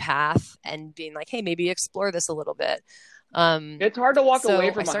alternate path and being like, "Hey, maybe explore this a little bit." It's hard to walk away So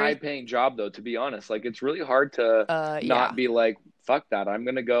I from a high started. paying job though, to be honest. Like it's really hard to not Yeah, be like, fuck that. I'm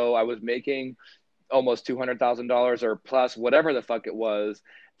gonna go. I was making almost $200,000 or plus whatever the fuck it was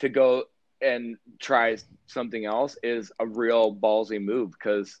to go and try something else is a real ballsy move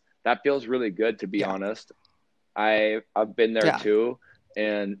because that feels really good, to be yeah, honest. I've been there yeah. too,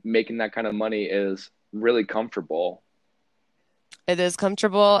 and making that kind of money is really comfortable. It is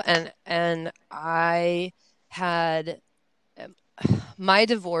comfortable, and I had my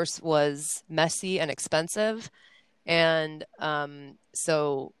divorce was messy and expensive. And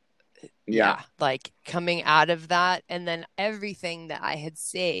so, Yeah. yeah, like coming out of that, and then everything that I had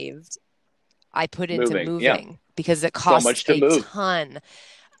saved, I put into Moving. Yeah. moving because it So costs much to a move. ton.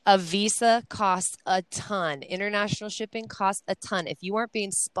 A visa costs a ton. International shipping costs a ton. If you aren't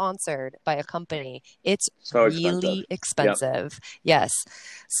being sponsored by a company, it's So expensive. really Yep. expensive. Yes.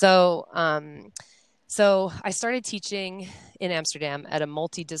 So, so I started teaching in Amsterdam at a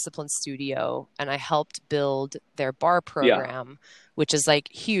multidiscipline studio, and I helped build their bar Yeah. program, which is like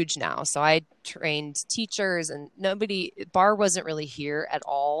huge now. So I trained teachers, and bar wasn't really here at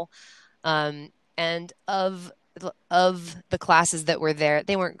all. And of the classes that were there,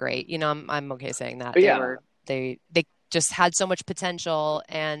 they weren't great. You know, I'm okay saying that. But yeah. They just had so much potential,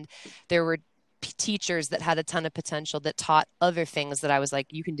 and there were teachers that had a ton of potential that taught other things that I was like,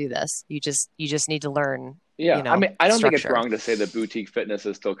 you can do this. You just need to learn, Yeah, I mean, I don't think it's structure. wrong to say that boutique fitness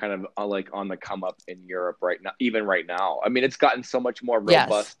is still kind of like on the come up in Europe right now, even right now. I mean, it's gotten so much more Yes.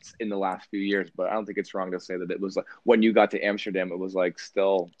 robust in the last few years, but I don't think it's wrong to say that it was like when you got to Amsterdam, it was like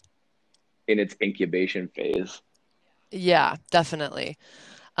still in its incubation phase. Yeah, definitely.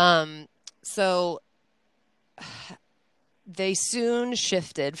 So they soon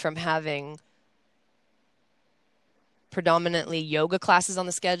shifted from having predominantly yoga classes on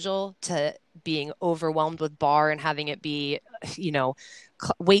the schedule to being overwhelmed with bar and having it be,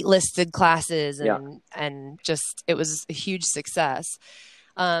 waitlisted classes, Yeah. and just it was a huge success.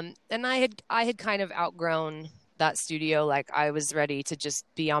 And I had kind of outgrown that studio. Like I was ready to just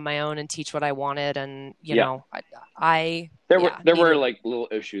be on my own and teach what I wanted, and Yeah. I There were needed like little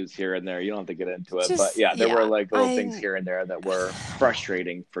issues here and there. You don't have to get into it, but just yeah, there were yeah. like little things here and there that were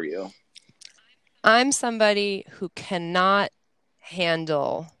frustrating for you. I'm somebody who cannot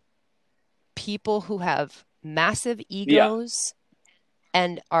handle people who have massive Yeah. egos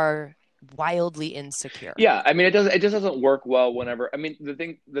and are wildly insecure. Yeah, I mean it just doesn't work well whenever I mean the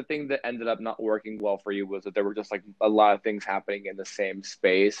thing that ended up not working well for you was that there were just like a lot of things happening in the same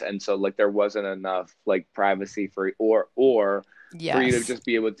space, and so like there wasn't enough like privacy for or for you to Yes. just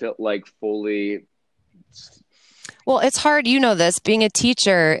be able to like fully Well, it's hard, you know this, being a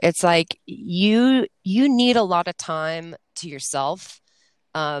teacher, it's like you need a lot of time to yourself,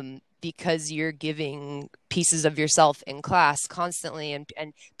 because you're giving pieces of yourself in class constantly,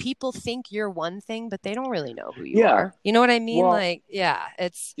 and people think you're one thing, but they don't really know who you Yeah. are. You know what I mean? Well, Like, yeah,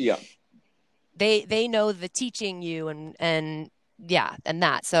 it's yeah. they know the teaching you and yeah, and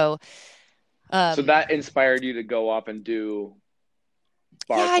that. So, So um that inspired you to go off and do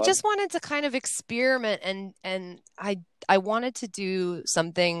yeah, bar I club. just wanted to kind of experiment, and I wanted to do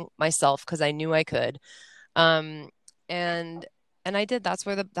something myself because I knew I could. Um, and and I did. That's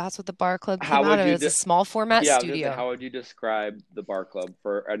what the bar club How came out would of. It you was a small format Yeah, I was gonna say, studio. how would you describe the bar club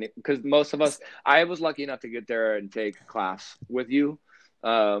for any? Because most of us, I was lucky enough to get there and take class with you,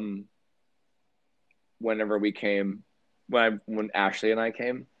 um, whenever we came, when Ashley and I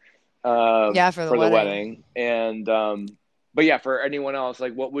came, Yeah, for the for the wedding. wedding, and but yeah, for anyone else,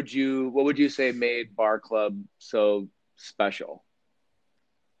 like, what would you say made bar club so special?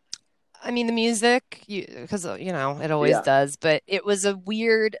 I mean, the music, because you know it always Yeah, does, but it was a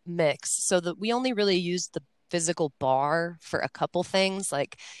weird mix. So that we only really used the physical bar for a couple things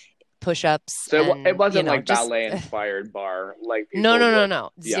like push-ups so it and wasn't like just ballet inspired bar like no, people no, no, would. no,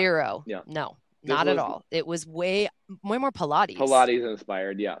 Yeah, zero, yeah. no, This not at was all. It was way more Pilates. Pilates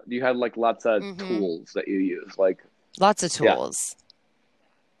inspired. Yeah, you had like lots of Hmm. tools that you use. Like, Lots of yeah. tools.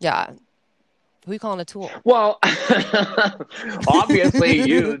 Yeah, who you calling a tool? Well, obviously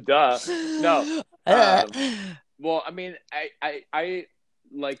you, duh. No. Um, well, I mean, I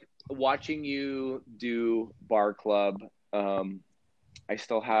like watching you do bar club. Um, I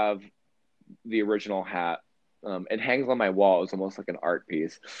still have the original hat. It hangs on my wall. It's almost like an art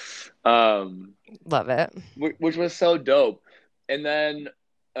piece. Um, Love it. which was so dope. And then,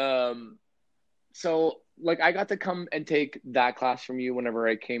 um, so like I got to come and take that class from you whenever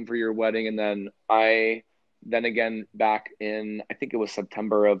I came for your wedding, and then again back in, I think it was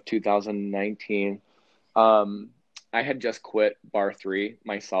September of 2019. Um, I had just quit bar three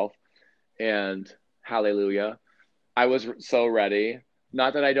myself, and hallelujah, I was so ready.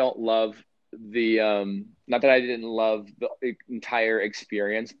 Not that I don't love not that I didn't love the entire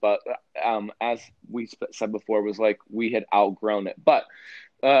experience, but as we said before, it was like we had outgrown it.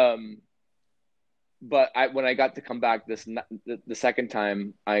 Um, when I got to come back the second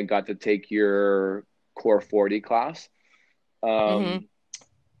time, I got to take your Core 40 class, Hmm. um,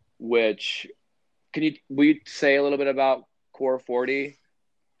 which can you will you say a little bit about Core 40?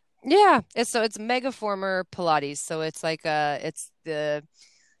 Yeah, it's Megaformer Pilates. So it's the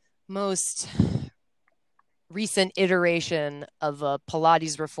most recent iteration of a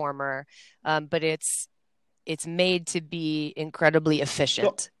Pilates reformer, but it's made to be incredibly So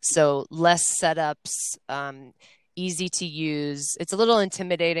efficient. So less setups, easy to use. It's a little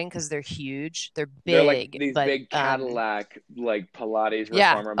intimidating because they're huge, they're they're like big, these but big Cadillac like Pilates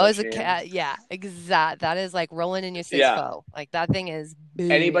yeah. reformer Oh, it's a machines. cat. Yeah, exact. That is like rolling in your six Yeah. foe. Like that thing is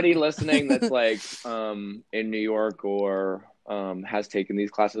Anybody big. listening that's like in New York or has taken these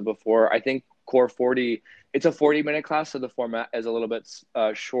classes before, I think Core 40, it's a 40-minute class, so the format is a little bit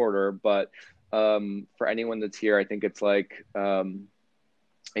shorter. But for anyone that's here, I think it's like,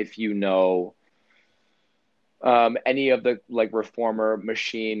 if you know any of the like reformer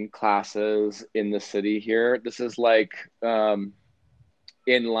machine classes in the city here, this is like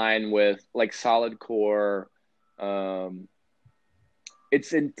in line with like solid core. Um,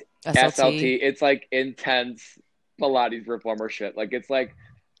 it's in SLT. SLT. It's like intense Pilates reformer shit. Like it's like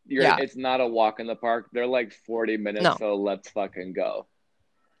Yeah. it's not a walk in the park. They're like 40 minutes, No, so let's fucking go.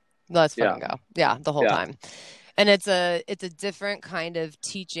 let's Yeah. fucking go. Yeah, the whole Yeah. time. And it's a different kind of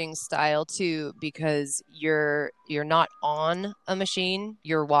teaching style too, because you're not on a machine,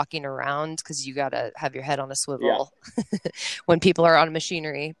 you're walking around because you gotta have your head on a Yeah. swivel when people are on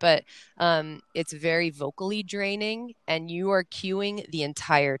machinery. But it's very vocally draining, and you are cueing the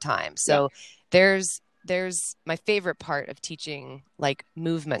entire time. Yeah. So there's my favorite part of teaching like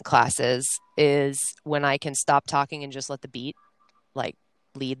movement classes is when I can stop talking and just let the beat like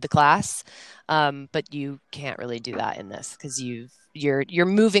lead the class. But you can't really do that in this because you're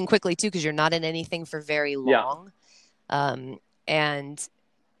moving quickly too because you're not in anything for very Yeah. long. And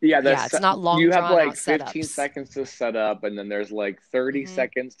Yeah, yeah, it's not long you have drawn like out 15 setups. seconds to set up, and then there's like 30 Hmm.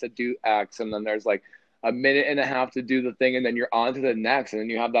 seconds to do X, and then there's like a minute and a half to do the thing, and then you're on to the next, and then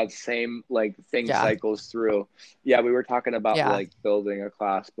you have that same like thing Yeah, cycles through. Yeah, we were talking about yeah, like building a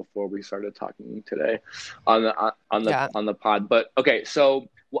class before we started talking today on yeah. the pod. But okay, so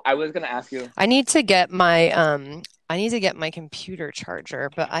I was gonna ask you. I need to get my computer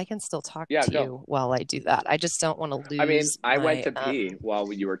charger, but I can still talk Yeah, to go. you while I do that. I just don't want to I mean, lose I went my to pee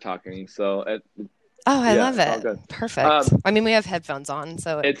while you were talking, so Oh, I Yeah, love it's all it. good. Perfect. Um, I mean, we have headphones on,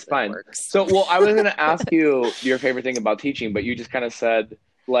 so it's it fine. works. So, well, I was gonna ask you your favorite thing about teaching, but you just kind of said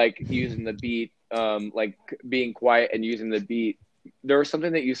like using the beat, like being quiet and using the beat. There was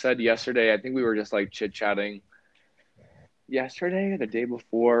something that you said yesterday. I think we were just like chit chatting yesterday, the day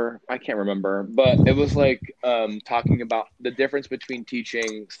before. I can't remember, but it was like talking about the difference between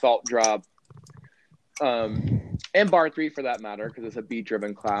teaching Salt Drop um, and Bar 3 for that matter, because it's a beat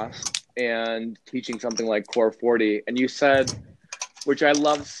driven class, and teaching something like Core 40. And you said, which I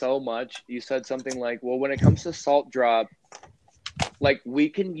love so much, you said something like, well, when it comes to Salt Drop, like we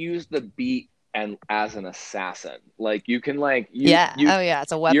can use the beat and as an assassin. Like you can like Yeah. Oh, yeah.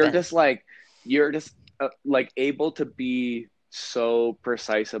 It's a you're weapon. just like you're just like able to be so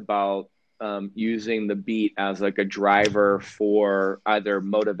precise about using the beat as like a driver for either It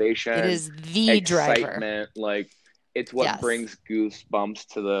motivation, is the driver. excitement, like it's what Yes. brings goosebumps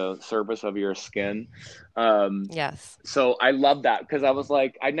to the surface of your skin. um Yes. so I love that because I was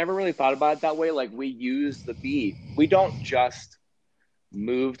like, I never really thought about it that way. Like we use the beat, we don't just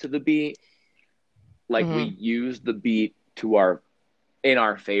move to the beat, like we Hmm. use the beat to our in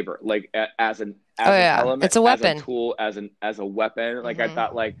our favor, like Oh, as an yeah. element, It's a as a weapon. tool, as a weapon. Like I Hmm.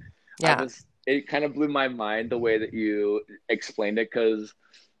 thought, like I Yeah. was, it kind of blew my mind the way that you explained it because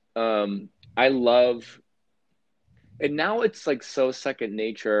I love, and now it's like so second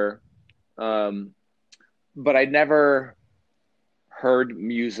nature. Um, but I never heard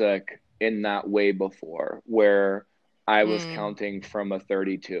music in that way before, where I was Mm. counting from a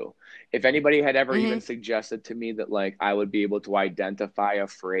 32. If anybody had ever even Hmm. suggested to me that like I would be able to identify a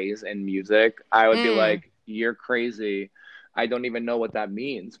phrase in music, I would be Mm. like, you're crazy. I don't even know what that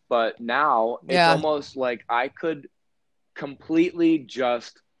means. But now it's Yeah. almost like I could completely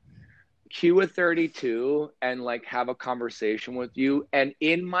just cue a 32 and like have a conversation with you, and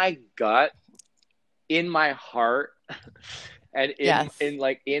in my gut, in my heart, and Yes. in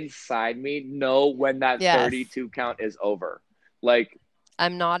like inside me know when that Yes. 32 count is over. Like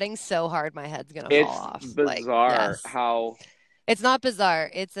I'm nodding so hard my head's gonna fall it's off. Like, bizarre yes. how It's not bizarre.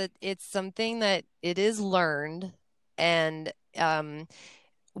 It's something that it is learned, and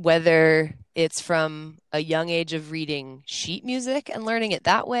whether it's from a young age of reading sheet music and learning it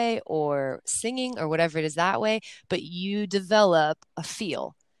that way, or singing or whatever it is that way, but you develop a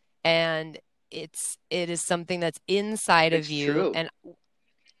feel, and it is something that's inside of it's you. true. And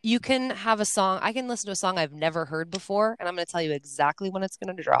you can have a song. I can listen to a song I've never heard before, and I'm going to tell you exactly when it's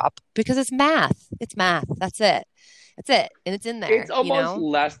going to drop because it's math. It's math. That's it. That's it. And it's in It's there, you almost know?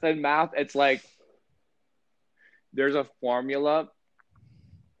 less than math. It's like there's a formula,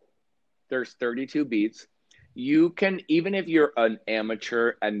 there's 32 beats. You can, even if you're an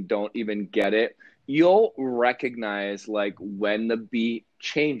amateur and don't even get it, you'll recognize like when the beat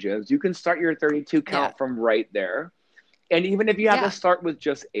changes. You can start your 32 Yeah. count from right there. And even if you have to Yeah. start with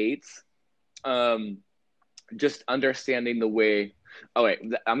just eights, um, just understanding the way. Oh wait,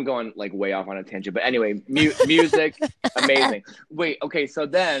 I'm going like way off on a tangent. But anyway, music, amazing. Wait, okay, so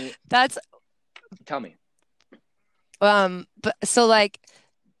then That's tell me. but so like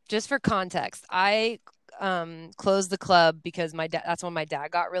just for context, I closed the club because my dad that's when my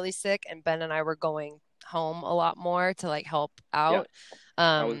dad got really sick, and Ben and I were going home a lot more to like help Yeah, out.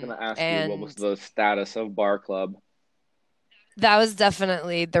 I was gonna ask you what was And the status of Bar Club. that was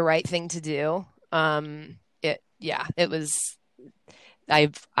definitely the right thing to do. It was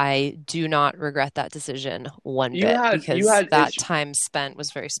I do not regret that decision one You bit had you because had that issue, time spent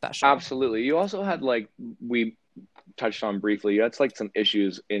was very special. absolutely. You also had like we touched on briefly. You had like some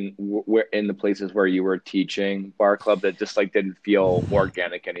issues in where in the places where you were teaching Bar Club that just like didn't feel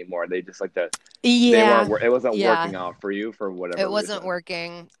organic anymore. They just like the they Yeah, weren't, it wasn't yeah, working out for you for it whatever wasn't reason.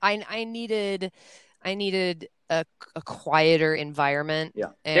 working. I needed a quieter environment, Yeah,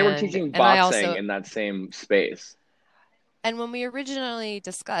 they were and teaching I boxing also in that same space. and when we originally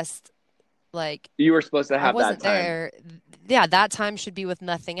discussed, like, You were supposed to I have that wasn't time. there. Yeah, that time should be with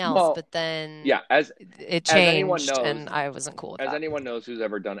nothing else, Well, but then yeah, it as anyone changed knows, and I wasn't cool with as that. anyone knows who's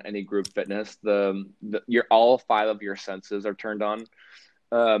ever done any group fitness, the your all five of your senses are turned on.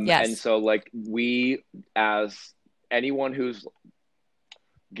 And Yes. so like we, as anyone who's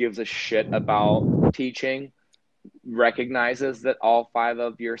gives a shit about teaching, recognizes that all five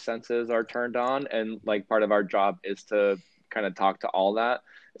of your senses are turned on, and like part of our job is to kind of talk to all that.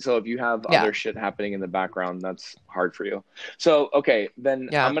 So if you have Yeah. other shit happening in the background, that's hard for you. So okay, then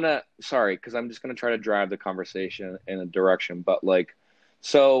Yeah. I'm gonna, sorry, because I'm just gonna try to drive the conversation in a direction, but like,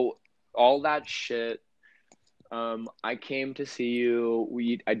 so all that shit, I came to see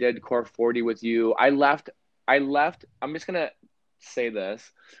you. I did Core 40 with you. I left. I'm just gonna say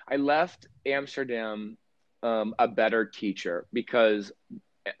this. I left Amsterdam a better teacher because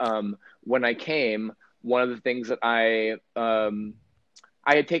when I came, one of the things that I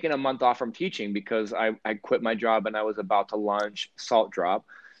had taken a month off from teaching because I quit my job and I was about to launch Salt Drop.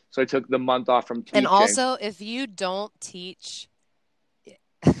 So I took the month off from And teaching. also, if you don't teach,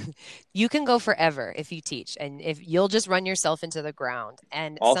 you can go forever if you teach, and if you'll just run yourself into the ground.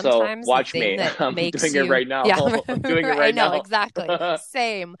 And Also, sometimes the watch thing me. that I'm makes doing it you, right now. yeah, I'm doing it I right know now. exactly,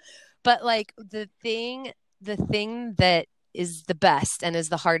 same. But like the thing that is the best and is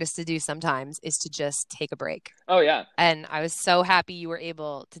the hardest to do sometimes is to just take a break. Oh yeah. And I was so happy you were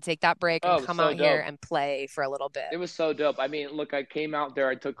able to take that break and Oh, come so out here dope. and play for a little bit. It was so dope. I mean, look, I came out there,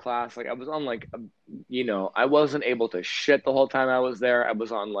 I took class, like I was on like, I wasn't able to shit the whole time I was there. I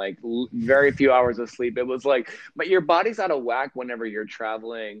was on like very few hours of sleep. It was like, but your body's out of whack whenever you're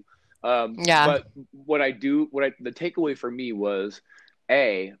traveling. Yeah. But the takeaway for me was,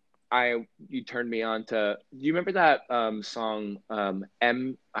 you turned me on to, do you remember that song, I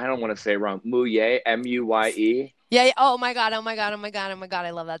don't want to say it wrong, Muye, Muye? Yeah, yeah. Oh my God. Oh my God. Oh my God. Oh my God. I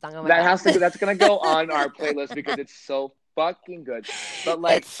love that song. Oh my That God. has to that's gonna go on our playlist because it's so fucking good. But It's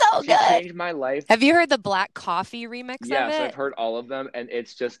like so she good. changed my life. Have you heard the Black Coffee remix of Yes, I've it? heard all of them and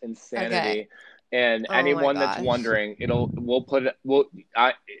it's just Okay. insanity. And Oh my anyone that's gosh. wondering, we'll put it we'll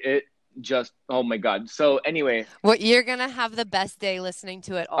I it just oh my god. So anyway, Well, you're gonna have the best day listening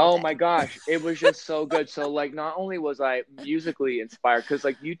to it all oh day. my gosh, it was just so good. So like not only was I musically inspired cuz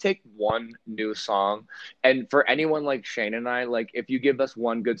like you take one new song and for anyone like Shane and I like if you give us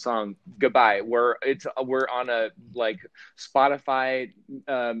one good song, goodbye. We're on a like Spotify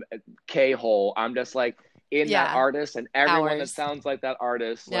K-hole. I'm just like in that Yeah. artist and everyone that Hours. sounds like that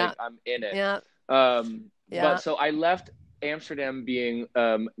artist like Yeah. I'm in it. Yeah. But Yeah. so I left Amsterdam being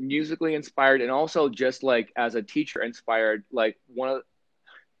musically inspired and also just like as a teacher inspired. Like one of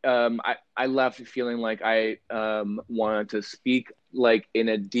I left feeling like I wanted to speak like in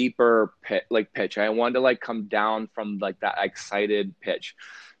a deeper pitch. I wanted to like come down from like that excited pitch.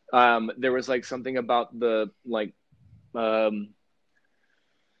 There was like something about the like um,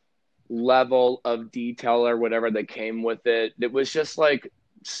 level of detail or whatever that came with it. It was just like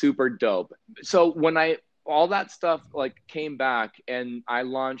super dope. So when I all that stuff like came back and I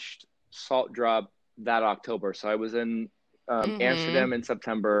launched Salt Drop that October. So I was in Mm-hmm. Amsterdam in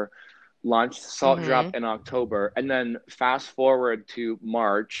September, launched Salt Drop Mm-hmm. in October, and then fast forward to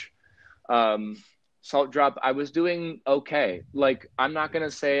March. Um, Salt Drop, I was doing okay. Like I'm not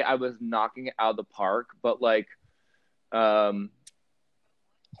gonna say I was knocking it out of the park, but like um,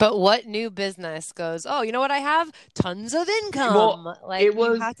 But what new business goes, oh, you know what? I have tons of well, income. Like it you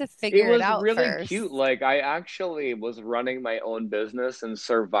was have to it figure it was out really first. cute. Like I actually was running my own business and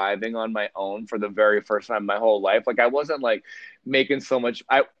surviving on my own for the very first time in my whole life. Like I wasn't like making so much.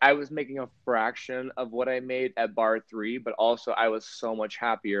 I was making a fraction of what I made at Bar 3, but also I was so much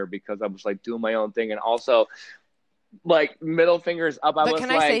happier because I was like doing my own thing and also like middle fingers up. I But was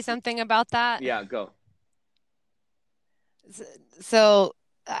can I say like, something about that? yeah, go. So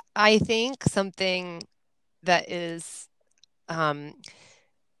I think something that is um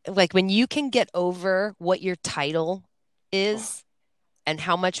like when you can get over what your title Oh, is and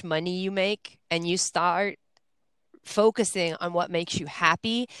how much money you make and you start focusing on what makes you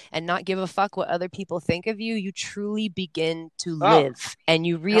happy and not give a fuck what other people think of you, you truly begin to oh, live and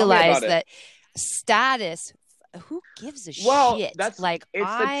you tell me realize about it. that status, who gives a Well, shit? Like,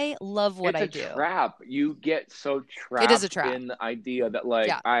 I love what it's I a do. trap. You get so It is a trapped trap. in the idea that like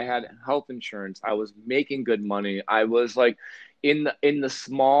Yeah. I had health insurance, I was making good money. I was like in the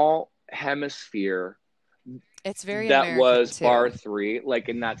small hemisphere It's very that American was Bar too. 3, like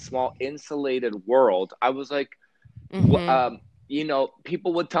in that small insulated world. I was like Hmm.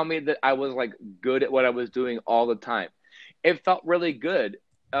 people would tell me that I was like good at what I was doing all the time. It felt really good.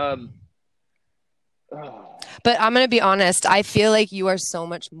 Um oh, But I'm going to be honest, I feel like you are so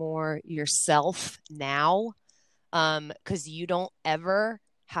much more yourself now because you don't ever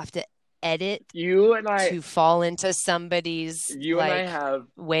have to edit you and I to fall into somebody's you and I like have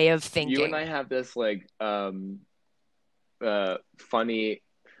way of you and I thinking. have this like funny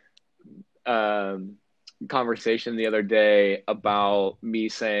um conversation the other day about me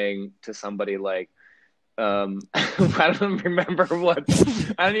saying to somebody like I don't remember what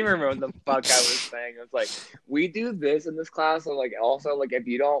I don't even remember what the fuck I was saying. It was like we do this in this class and like also like if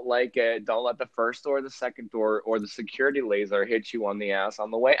you don't like it, don't let the first door, the second door, or the security laser hit you on the ass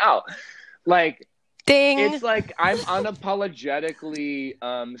on the way out. Like Ding. it's like I'm unapologetically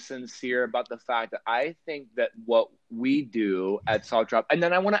sincere about the fact that I think that what we do at Salt Drop, and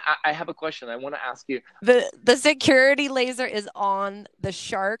then I have a question I want to ask you. The security laser is on the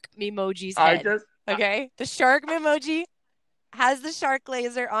shark Memoji's I head. just Okay? The shark Memoji has the shark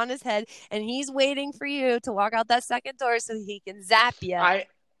laser on his head, and he's waiting for you to walk out that second door so he can zap you I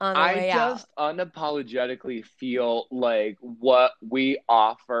on the I way out. just unapologetically feel like what we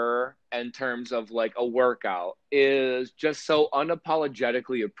offer in terms of like a workout is just so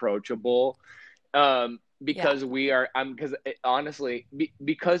unapologetically approachable. Yeah. Because we are I'm because honestly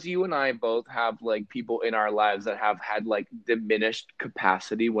because you and I both have like people in our lives that have had like diminished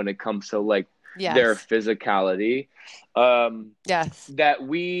capacity when it comes to like their Yes. physicality, um Yes. that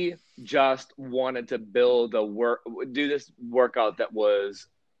we just wanted to build a work do this workout that was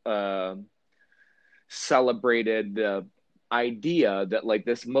uh, celebrated the idea that like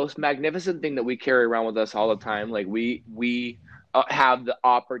this most magnificent thing that we carry around with us all the time, like we have the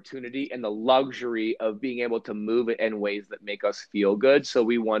opportunity and the luxury of being able to move it in ways that make us feel good, so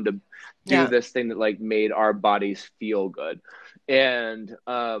we wanted to do Yeah. this thing that like made our bodies feel good. And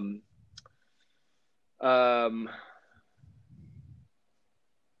um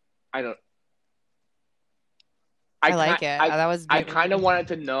I don't I I kind like it. I That was I kind of wanted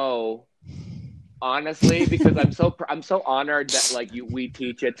to know honestly because I'm so honored that like you we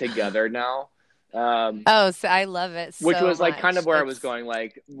teach it together now. Um, Oh, so I love it which so was like kind of much. where I was It's going.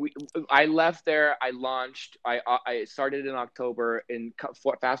 Like I left there, I launched, I started in October, and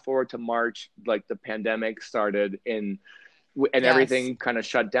fast forward to March, like the pandemic started and yes. everything kind of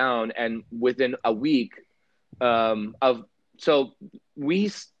shut down, and within a week of so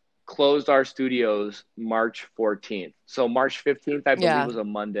we closed our studios March 14th. So March 15th, I believe, Yeah. was a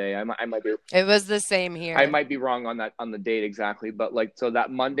Monday. It was the same I here. might be wrong on that on the date exactly, but like so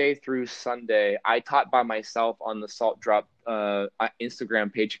that Monday through Sunday, I taught by myself on the Salt Drop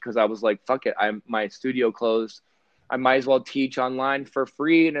Instagram page because I was like, fuck it, I'm my studio closed. I might as well teach online for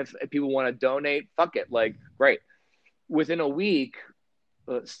free, and if people want to donate, fuck it, like great. Within a week,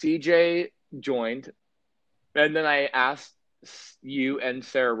 CJ joined, and then I asked you and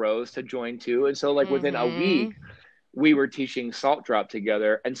Sarah Rose to join too, and so like within a Mm-hmm. week, we were teaching Salt Drop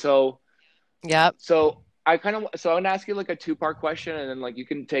together, and Yep. I kind of so I'm gonna ask you like a two-part question, and then like you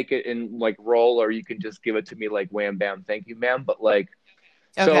can take it in like roll, or you can just give it to me like wham bam, thank you, ma'am. But like,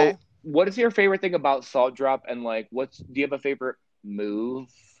 Okay. so what is your favorite thing about Salt Drop, and like, what's do you have a favorite move?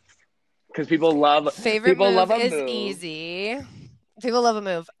 Because Favorite people love move a is move. easy. People love a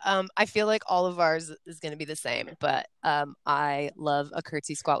move. I feel like all of ours is going to be the same, but I love a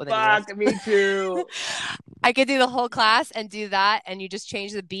curtsy squat with a knee Fuck lift. me too. I could do the whole class and do that, and you just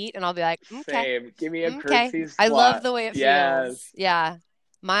change the beat, and I'll be like, okay, Same. Give me a okay. curtsy I love squat. the way it Yes. feels. Yeah,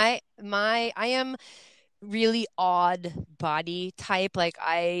 I am really odd body type. Like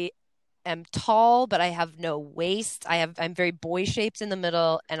I am tall, but I have no waist. I'm very boy shaped in the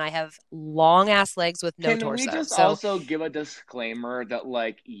middle, and I have long ass legs with no Can we torso. just So also give a disclaimer that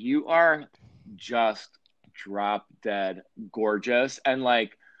like you are just drop dead gorgeous, and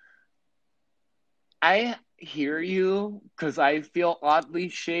like I hear you because I feel oddly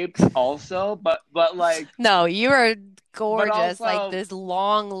shaped also, but like no, you are but gorgeous. Like also this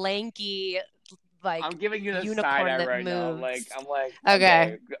long, lanky, I'm like giving you the side unicorn eye that right now. Like moves. I'm like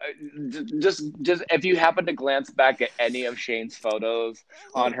Okay. okay, just if you happen to glance back at any of Shane's photos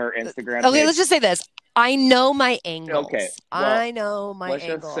on her Instagram Okay, let's page, just say this. I know my okay, angles. well I know my let's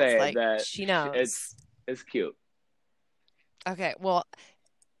just angles. say Like that she it's knows. it's cute. Okay, well,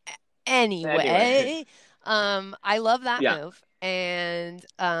 Anyway, anyway, I love that yeah. move. And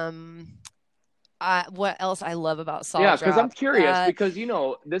what else I love about Yeah, Salt because I'm Drop? curious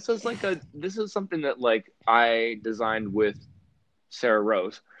because this is something that like I designed with Sarah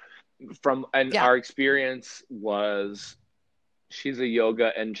Rose from and Yeah, our experience was she's a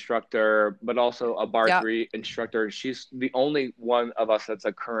yoga instructor but also a bar yeah, 3 instructor. She's the only one of us that's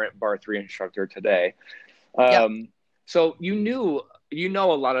a current bar 3 instructor today. yep, um so you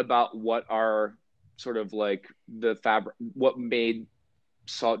know a lot about what our sort of like the fabric what made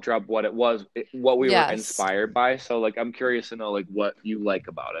Salt Drop what it was, what we were yes. inspired by. So like I'm curious to know like what you like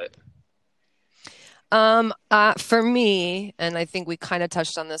about it. For me, and I think we kind of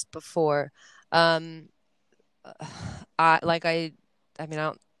touched on this before. Um, I like I mean, I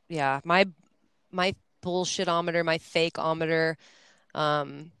don't. Yeah, my bullshitometer, my fakeometer,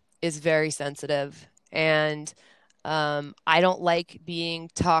 um, is very sensitive, and I don't like being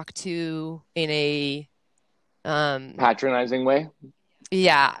talked to in a Patronizing way.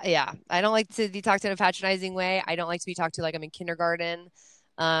 yeah, yeah. I don't like to be talked to in a patronizing way. I don't like to be talked to like I'm in kindergarten.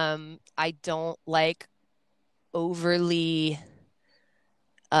 I don't like overly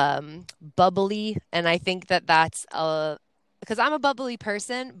bubbly, and I think that that's because I'm a bubbly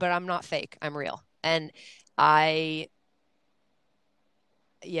person, but I'm not fake. I'm real. And I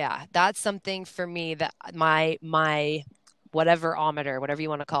yeah, that's something for me that my whatever ometer, whatever you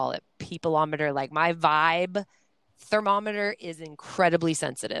want to call it, peopleometer, like my vibe thermometer is incredibly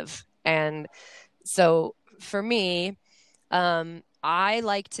sensitive. And so for me, I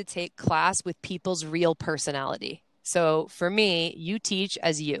like to take class with people's real personality. So for me, you teach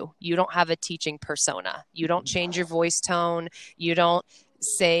as you. You don't have a teaching persona. You don't change your voice tone. You don't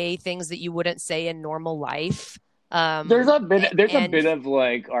say things that you wouldn't say in normal life. There's a And bit of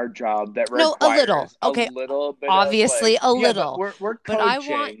like our job that no, a little. requires a Okay, little bit of like, obviously a yeah, but little. we're But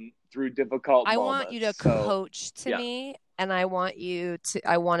coaching through difficult I want you to moments. So coach to yeah, me, and I want it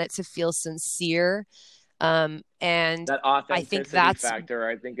to feel sincere. And that I think authenticity that's factor,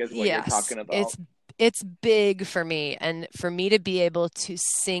 I think, is what you're yes, talking about. it's big for me, and for me to be able to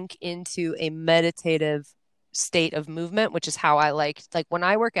sink into a meditative state of movement, which is how I like when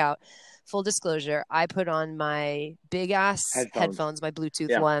I work out. Full disclosure, I put on my big ass Headphones. headphones, my Bluetooth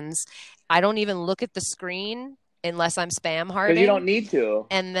Yeah, ones. I don't even look at the screen unless I'm spam because you don't harding, need to.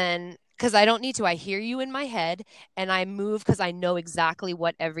 and then because I don't need to, I hear you in my head and I move because I know exactly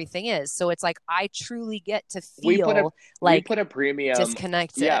what everything is. So it's like I truly get to We put a feel we like put a premium. Yeah,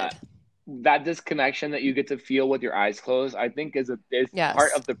 disconnected. that disconnection that you get to feel with your eyes closed, I think, is part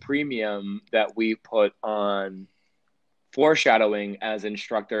Yes. of the premium that we put on foreshadowing as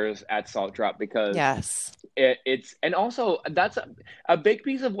instructors at Salt Drop, because Yes. it's and also that's a big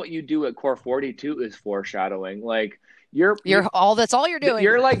piece of what you do at Core 42 is foreshadowing. Like You're all that's all you're doing.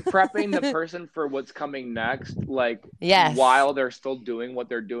 you're like prepping the person for what's coming next, like Yes. while they're still doing what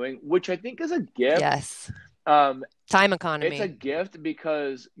they're doing, which I think is a gift. Yes. um Time it's a economy. gift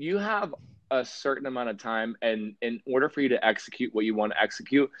because you have a certain amount of time, and in order for you to execute what you want to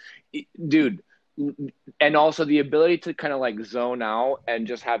execute, dude, and also the ability to kind of like zone out and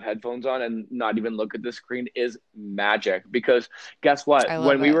just have headphones on and not even look at the screen is magic. Because guess what, I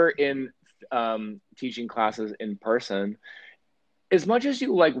when love we it. were in teaching classes in person, as much as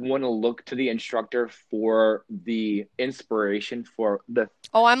you like want to look to the instructor for the inspiration for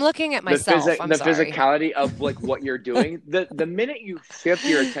Oh, I'm looking at myself. I'm the sorry. physicality of like what you're doing, the minute you shift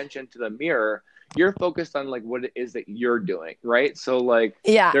your attention to the mirror, you're focused on like what it is that you're doing, right? So like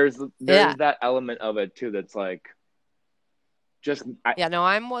Yeah. Yeah. there's that element of it too that's like just Yeah, no,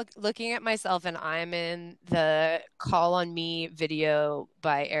 I'm looking at myself and I'm in the Call on Me video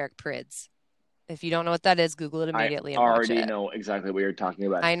by Eric Prydz. If you don't know what that is, Google it I immediately and watch already it. know exactly what you're talking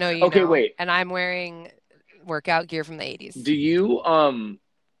about. I know you Okay, know. wait. And I'm wearing workout gear from the 80s. Do you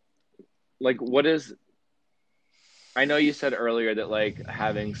like what is I know you said earlier that like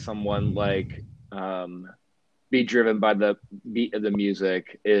having someone like be driven by the beat of the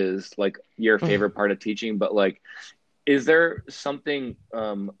music is like your favorite part of teaching, but like is there something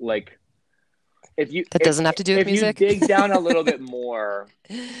like if you That doesn't have to do with if you music. dig down a little bit more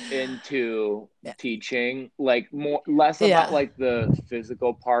into teaching, like more less about Yeah. like the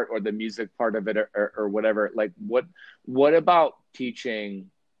physical part or the music part of it, or whatever, like what about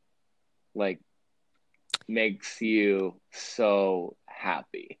teaching like makes you so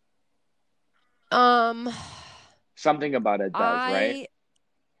happy? Um, Something about it does, right? I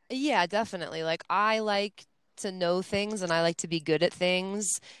Yeah, definitely. Like I like to know things and I like to be good at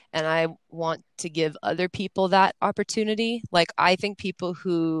things and I want to give other people that opportunity. Like I think people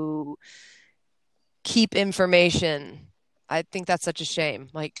who keep information, I think that's such a shame.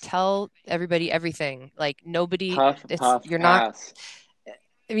 Like tell everybody everything. Like nobody Puff it's puff you're not pass.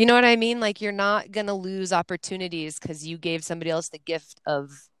 you know what I mean? Like you're not going to lose opportunities because you gave somebody else the gift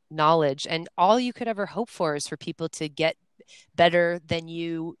of knowledge. And all you could ever hope for is for people to get better than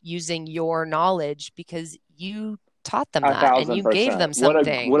you using your knowledge because you taught them A that and thousand you gave percent. them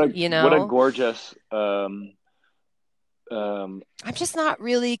something, you What a know? gorgeous um I'm just not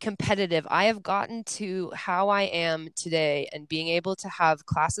really competitive. I have gotten to how I am today and being able to have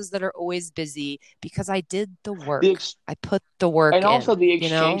classes that are always busy because I did the the work. ex- I put the work and also in, the you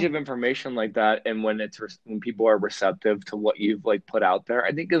exchange know? of information like that, and when when people are receptive to what you've like put out there,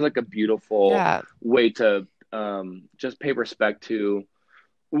 I think is like a beautiful Yeah. way to just pay respect to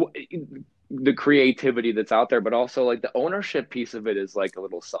the creativity that's out there, but also like the ownership piece of it is like a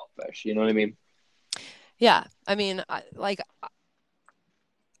little selfish, you know what I mean? Yeah. I mean,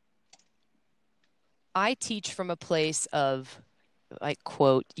 I teach from a place of like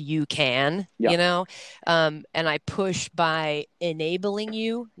quote you can, Yeah, and I push by enabling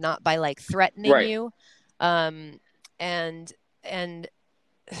you, not by like threatening right. you. um and and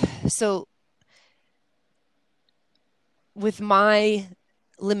so with my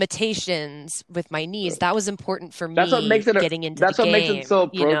limitations with my knees, that was important for That's what me makes it getting into the that's what makes it so game,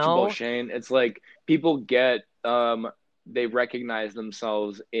 you approachable, know? Shane. It's like people get they recognize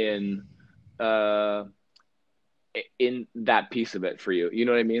themselves uh in that piece of it for you. You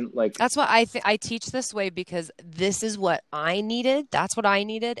know what I mean? Like, That's what I teach this way because this is what I needed. That's what I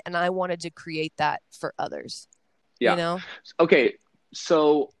needed, and I wanted to create that for others, you yeah. know? Okay,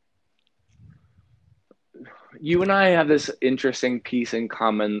 so you and I have this interesting piece in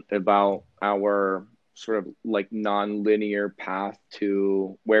common about our sort of like non-linear path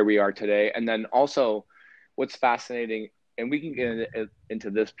to where we are today. And then also what's fascinating, and we can get into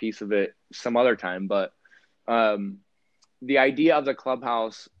this piece of it some other time, but um, the idea of the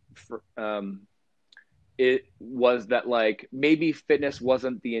clubhouse for, it was that like maybe fitness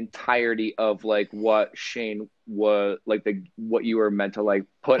wasn't the entirety of like what Shane was like the what you were meant to like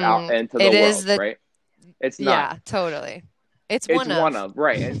put out into the It is world, the right? It's not. Yeah, totally. It's It's one one of. of,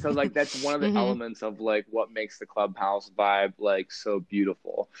 right. And so like that's one of the hmm elements of like what makes the clubhouse vibe like so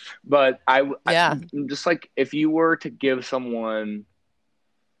beautiful. But Yeah. I'm just like if you were to give someone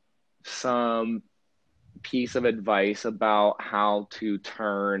some piece of advice about how to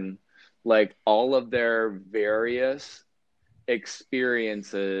turn like all of their various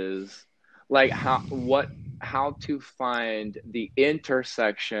experiences, like how to find the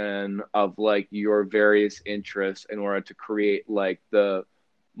intersection of like your various interests in order to create like the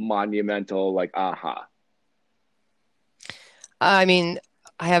monumental like aha. I mean,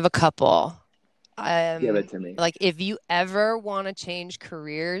 I have a couple. Give it to me. Like if you ever want to change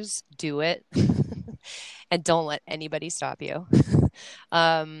careers, do it. And don't let anybody stop you.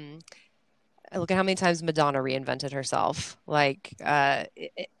 Um, look at how many times Madonna reinvented herself. Like,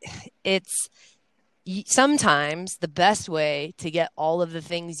 it's sometimes the best way to get all of the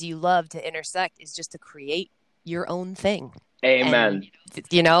things you love to intersect is just to create your own thing. And Amen.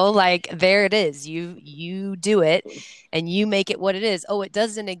 like there it is. You do it and you make it what it is. Oh, it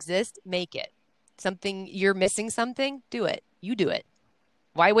doesn't exist, make it. Something you're missing something, do it. You do it.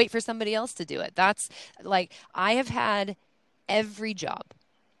 Why wait for somebody else to do it? That's like I have had every job.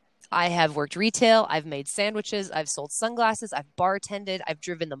 I have worked retail. I've made sandwiches. I've sold sunglasses. I've bartended. I've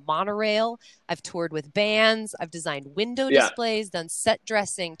driven the monorail. I've toured with bands. I've designed window Yeah. displays, done set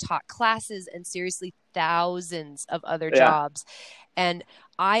dressing, taught classes, and seriously, thousands of other Yeah. jobs. And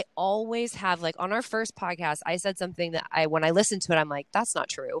I always have, like, on our first podcast, I said something that when I listened to it, I'm like, that's not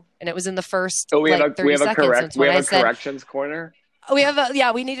true. And it was in the first, Oh, like, 30 seconds. And it's we when have I a said, corrections corner.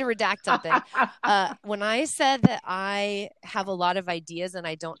 yeah, we need to redact something. When I said that I have a lot of ideas and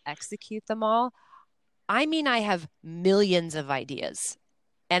I don't execute them all, I mean I have millions of ideas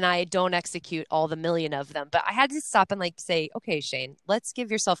and I don't execute all the million of them. But I had to stop and like say, okay, Shane, let's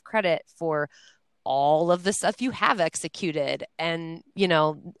give yourself credit for all of the stuff you have executed and,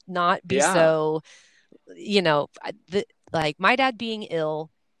 not be Yeah. so, like my dad being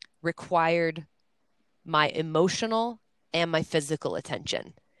ill required my emotional and my physical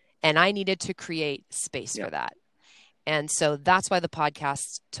attention. And I needed to create space Yeah. for that. And so that's why the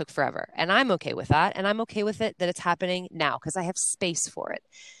podcast took forever. And I'm okay with that. And I'm okay with it that it's happening now because I have space for it.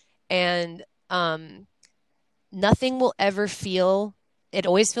 And nothing will ever feel, it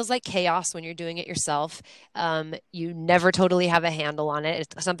always feels like chaos when you're doing it yourself. You never totally have a handle on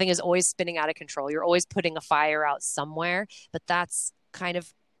it. Something is always spinning out of control. You're always putting a fire out somewhere, but that's kind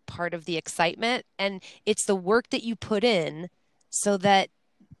of part of the excitement. And it's the work that you put in so that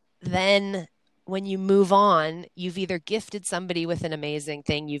then when you move on, you've either gifted somebody with an amazing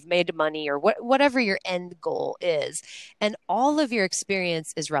thing, you've made money, or whatever your end goal is. And all of your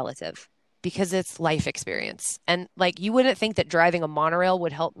experience is relative because it's life experience. And like you wouldn't think that driving a monorail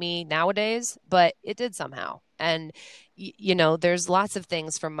would help me nowadays, but it did somehow. And there's lots of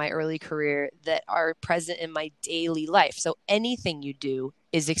things from my early career that are present in my daily life. So anything you do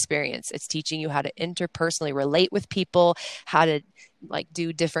is experience. It's teaching you how to interpersonally relate with people, how to like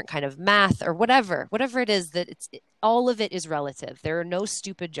do different kind of math or whatever it is that all of it is relative. There are no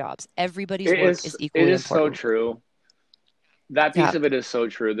stupid jobs. Everybody's work is It equally is so important. true. That piece Yeah. of it is so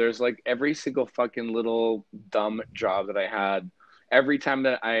true. There's like every single fucking little dumb job that I had. Every time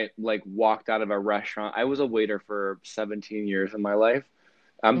that I like walked out of a restaurant, I was a waiter for 17 years in my life.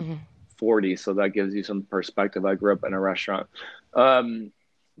 I'm hmm 40, so that gives you some perspective. I grew up in a restaurant. Um,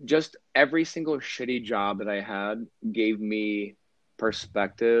 just every single shitty job that I had gave me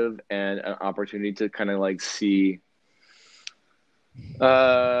perspective and an opportunity to kind of like see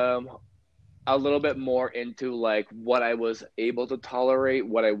um, a little bit more into like what I was able to tolerate,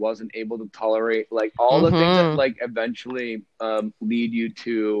 what I wasn't able to tolerate, like all the things that Mm-hmm. like eventually lead you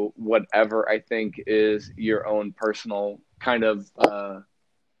to whatever I think is your own personal kind of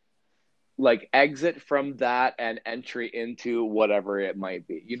like exit from that and entry into whatever it might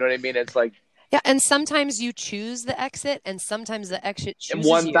be. You know what I mean? It's like Yeah, and sometimes you choose the exit, and sometimes the exit chooses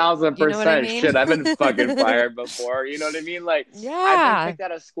one you. thousand You know what I percent mean? shit. I've been fucking fired before. You know what I mean? Like I've been Yeah. kicked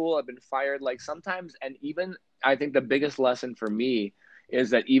out of school. I've been fired. Like sometimes, and even I think the biggest lesson for me is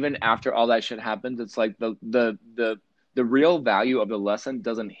that even after all that shit happens, it's like the real value of the lesson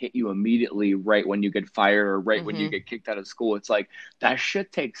doesn't hit you immediately right when you get fired or right when you Hmm. get kicked out of school. It's like that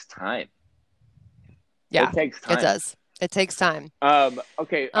shit takes time. It Yeah, takes it time. does. It takes time.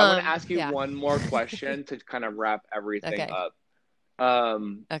 Okay, I want to ask you Yeah. one more question to kind of wrap everything Okay. up.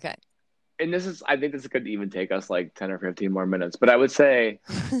 Um, Okay. and this is, I think this could even take us like 10 or 15 more minutes, but I would say,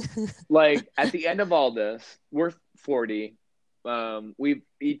 like, at the end of all this, we're 40. We've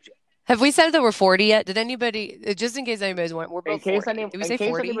each, Have we said that we're 40 yet? Did anybody, just in case anybody's wondering, we're both 40. Did we in say case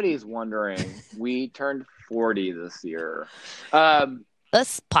 40? anybody is wondering, we turned 40 this year. Um,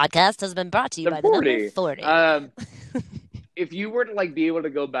 This podcast has been brought to you the by the number 40. 40. If you were to like be able to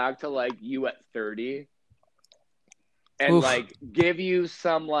go back to like you at 30 and Oof. like give you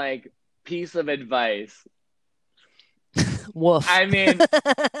some like piece of advice, Woof. I mean,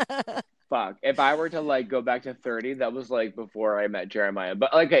 fuck. If I were to like go back to 30, that was like before I met Jeremiah.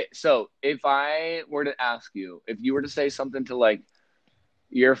 But okay, so if I were to ask you, if you were to say something to like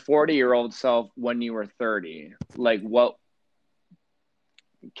your 40-year-old self when you were 30, like what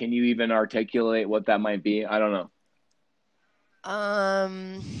can you even articulate what that might be? I don't know.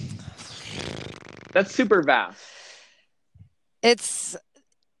 Um, That's super vast. it's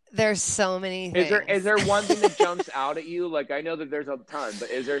there's so many Is things. there one thing that jumps out at you? Like I know that there's a ton, but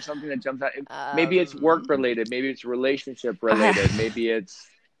is there something that jumps out? Maybe it's work Um, related, maybe it's relationship I related, maybe it's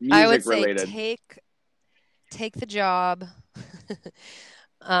I would music say related. take the job.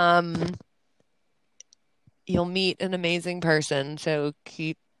 Um, you'll meet an amazing person, so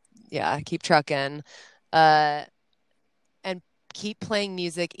keep trucking. Uh, and keep playing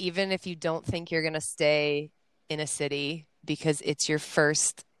music even if you don't think you're gonna stay in a city because it's your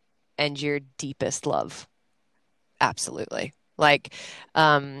first and your deepest love. Absolutely. Like,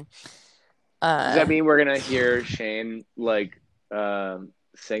 um, Does that uh, mean we're gonna hear Shane like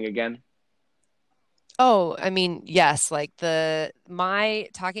sing again? oh, I mean, yes, like my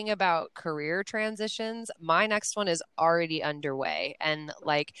talking about career transitions, my next one is already underway. And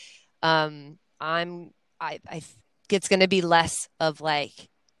like, I think it's going to be less of like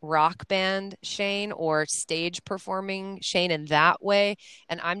rock band Shane or stage performing Shane in that way.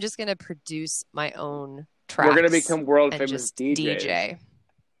 And I'm just going to produce my own We're gonna tracks become world and famous just DJs. DJ.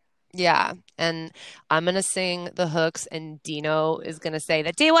 Yeah, and I'm gonna sing the hooks, and Dino is gonna say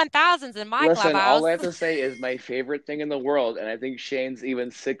the D1000's in my Listen, all clubhouse. I have to say is my favorite thing in the world, and I think Shane's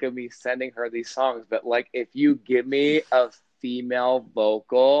even sick of me sending her these songs. But like, if you give me a female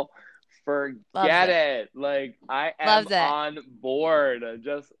vocal, Loves forget it. it. Like, I am Loves it. on board.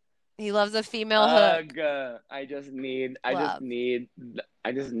 Just He loves a female hook. ugh. Love. I just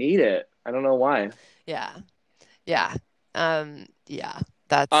need it. I don't know why. Yeah. Yeah. Yeah.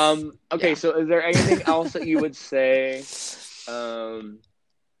 That's Okay, yeah. so is there anything else that you would say um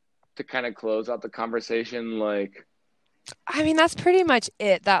to kind of close out the conversation? Like, I mean, that's pretty much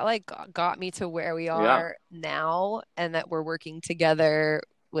it. That like got me to where we yeah, are now and that we're working together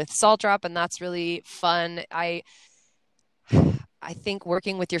with Salt Drop and that's really fun. I think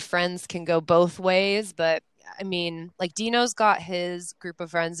working with your friends can go both ways, but I mean, like Dino's got his group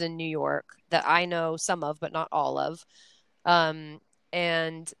of friends in New York that I know some of, but not all of. Um,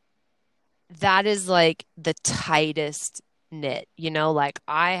 and that is like the tightest knit, like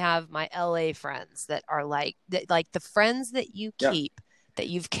I have my LA friends that are like the friends that you yeah. keep that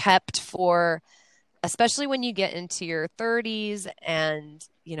you've kept for especially when you get into your 30s and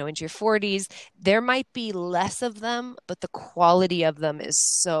into your 40s, there might be less of them, but the quality of them is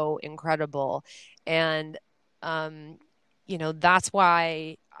so incredible. And that's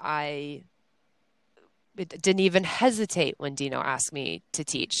why I didn't even hesitate when Dino asked me to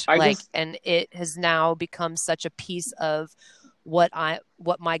teach. I Like, just and it has now become such a piece of what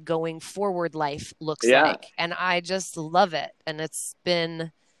my going forward life looks yeah. like. And I just love it. And it's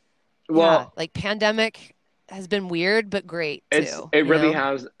been yeah, Well, like pandemic has been weird but great too, it really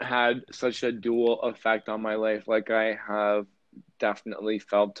has had such a dual effect on my life. Like I have definitely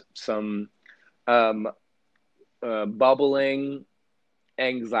felt some um bubbling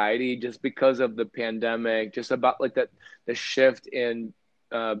anxiety just because of the pandemic, just about like that the shift in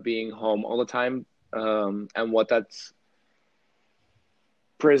being home all the time, and what that's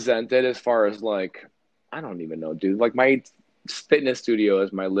presented as far as like, I don't even know, dude. Like my fitness studio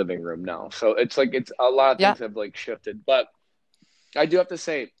is my living room now, so it's like it's a lot of Yeah. things have like shifted. But I do have to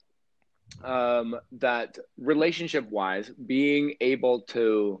say that relationship wise, being able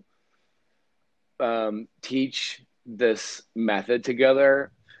to teach this method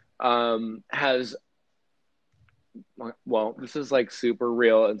together has, well, this is like super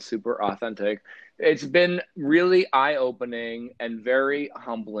real and super authentic. It's been really eye-opening and very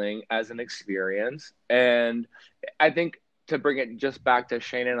humbling as an experience. And I think to bring it just back to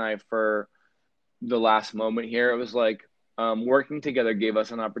Shane and I for the last moment here, it was like working together gave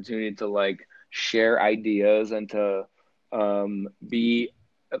us an opportunity to like share ideas and to be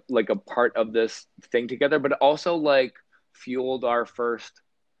like a part of this thing together, but also like fueled our first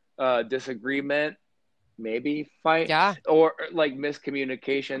disagreement, maybe fight, Yeah. or like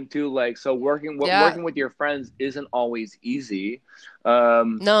miscommunication too. Like, so Yeah. working with your friends isn't always easy.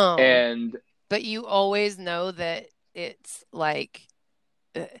 um No. and But you always know that it's uh, like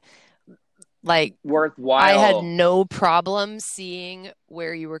I had worthwhile. no problem seeing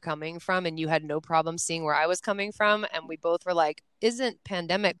where you were coming from, and you had no problem seeing where I was coming from. And we both were like, isn't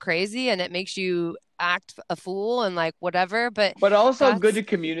pandemic crazy? And it makes you act a fool and like whatever. But But also good that's,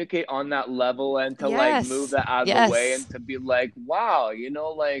 to communicate on that level and to like move yes, that out of the way yes, and to be like, wow,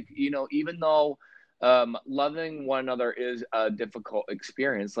 like, even though loving one another is a difficult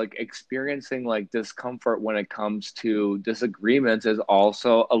experience, like experiencing like discomfort when it comes to disagreements is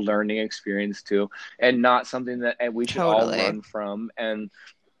also a learning experience too, and not something that we should all totally. run from. And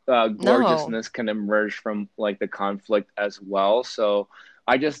No, gorgeousness can emerge from like the conflict as well. So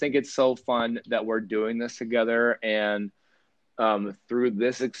I just think it's so fun that we're doing this together. And through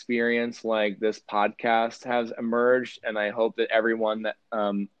this experience, like this podcast has emerged, and I hope that everyone that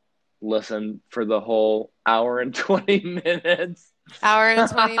listened for the whole hour and 20 minutes hour and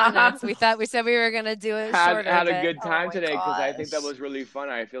 20 minutes. We said we were going to do it shorter, had a but good oh time my today, because I think that gosh. was really fun.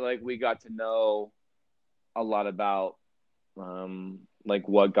 I feel like we got to know a lot about like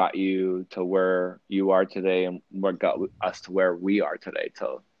what got you to where you are today and what got us to where we are today.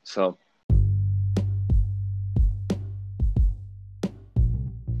 So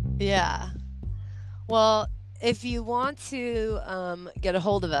Yeah. Well, if you want to get a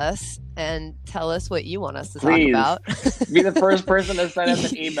hold of us and tell us what you want us to talk please about, be the first person to send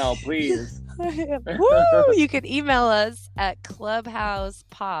us an email, please. woo, you can email us at Yes.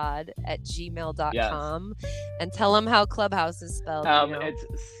 clubhousepod@gmail.com and tell them how Clubhouse is spelled, you know. It's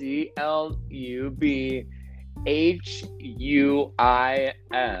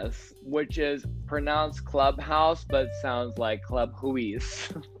CLUBHUIS, which is pronounced clubhouse, but sounds like club huis.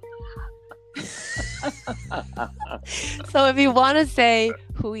 So if you want to say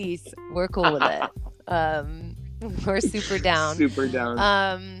huis, we're cool with it. We're super down. Super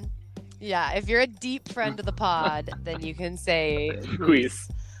down. Yeah, if you're a deep friend of the pod, then you can say Huis.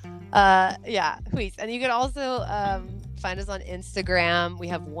 yeah, huis. And you can also find us on Instagram. We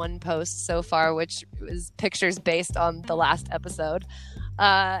have one post so far, which is pictures based on the last episode.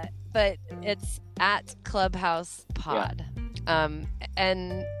 But it's at Clubhouse Pod. Yeah.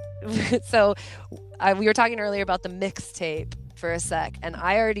 And so we were talking earlier about the mixtape for a sec, and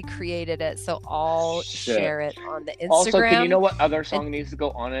I already created it, so I'll share it on the Instagram. Also, can you know what other song needs to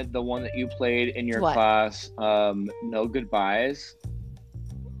go on it? The one that you played in your class, No Goodbyes.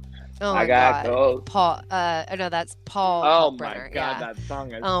 Oh my God. Paul, no, that's Paul. Oh my God, yeah. That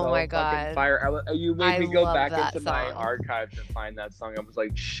song is oh so my God. fucking fire. You made me go back into my archive to find that song. I was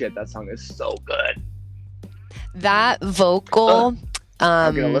like, shit, that song is so good. That vocal.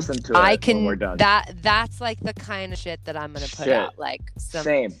 I'm gonna listen to it when we're done. That's like the kind of shit that I'm gonna put out. Like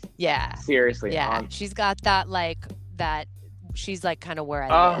same. Yeah. Seriously. Yeah. She's got that that. She's like kind of where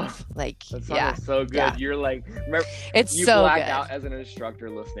I live. Like, that song is so good. Yeah. You're like, remember, it's you so black good. out as an instructor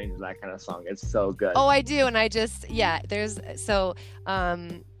listening to that kind of song. It's so good. Oh, I do, and I just there's so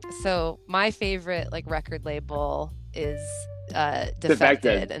my favorite like record label is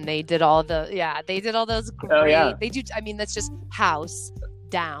Defected, and they did all those great they do, I mean, that's just house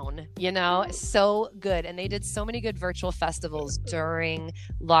down, so good. And they did so many good virtual festivals during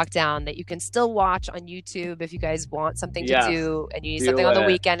lockdown that you can still watch on YouTube if you guys want something to do and you need something on the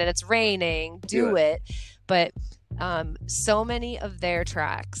weekend and it's raining, do it. But so many of their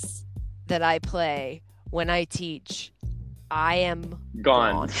tracks that I play when I teach I am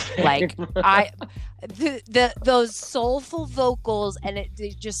Gone. Like those soulful vocals, and it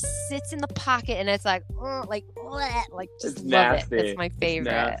just sits in the pocket, and it's like just It's love nasty. it. It's my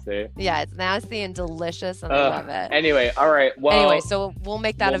favorite. It's nasty. Yeah, it's nasty and delicious, and I love it. Anyway, all right. Well, anyway, so we'll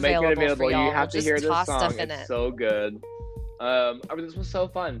make that available, make it available. for y'all. You have to hear this toss song. Stuff in It's it. so good. This was so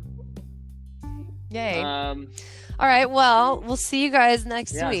fun. Yay. All right. Well, we'll see you guys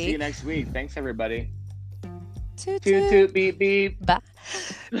next week. See you next week. Thanks, everybody. Toot, toot, toot, beep, beep. Bye.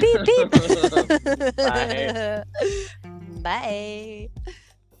 Beep, beep. Bye. Bye.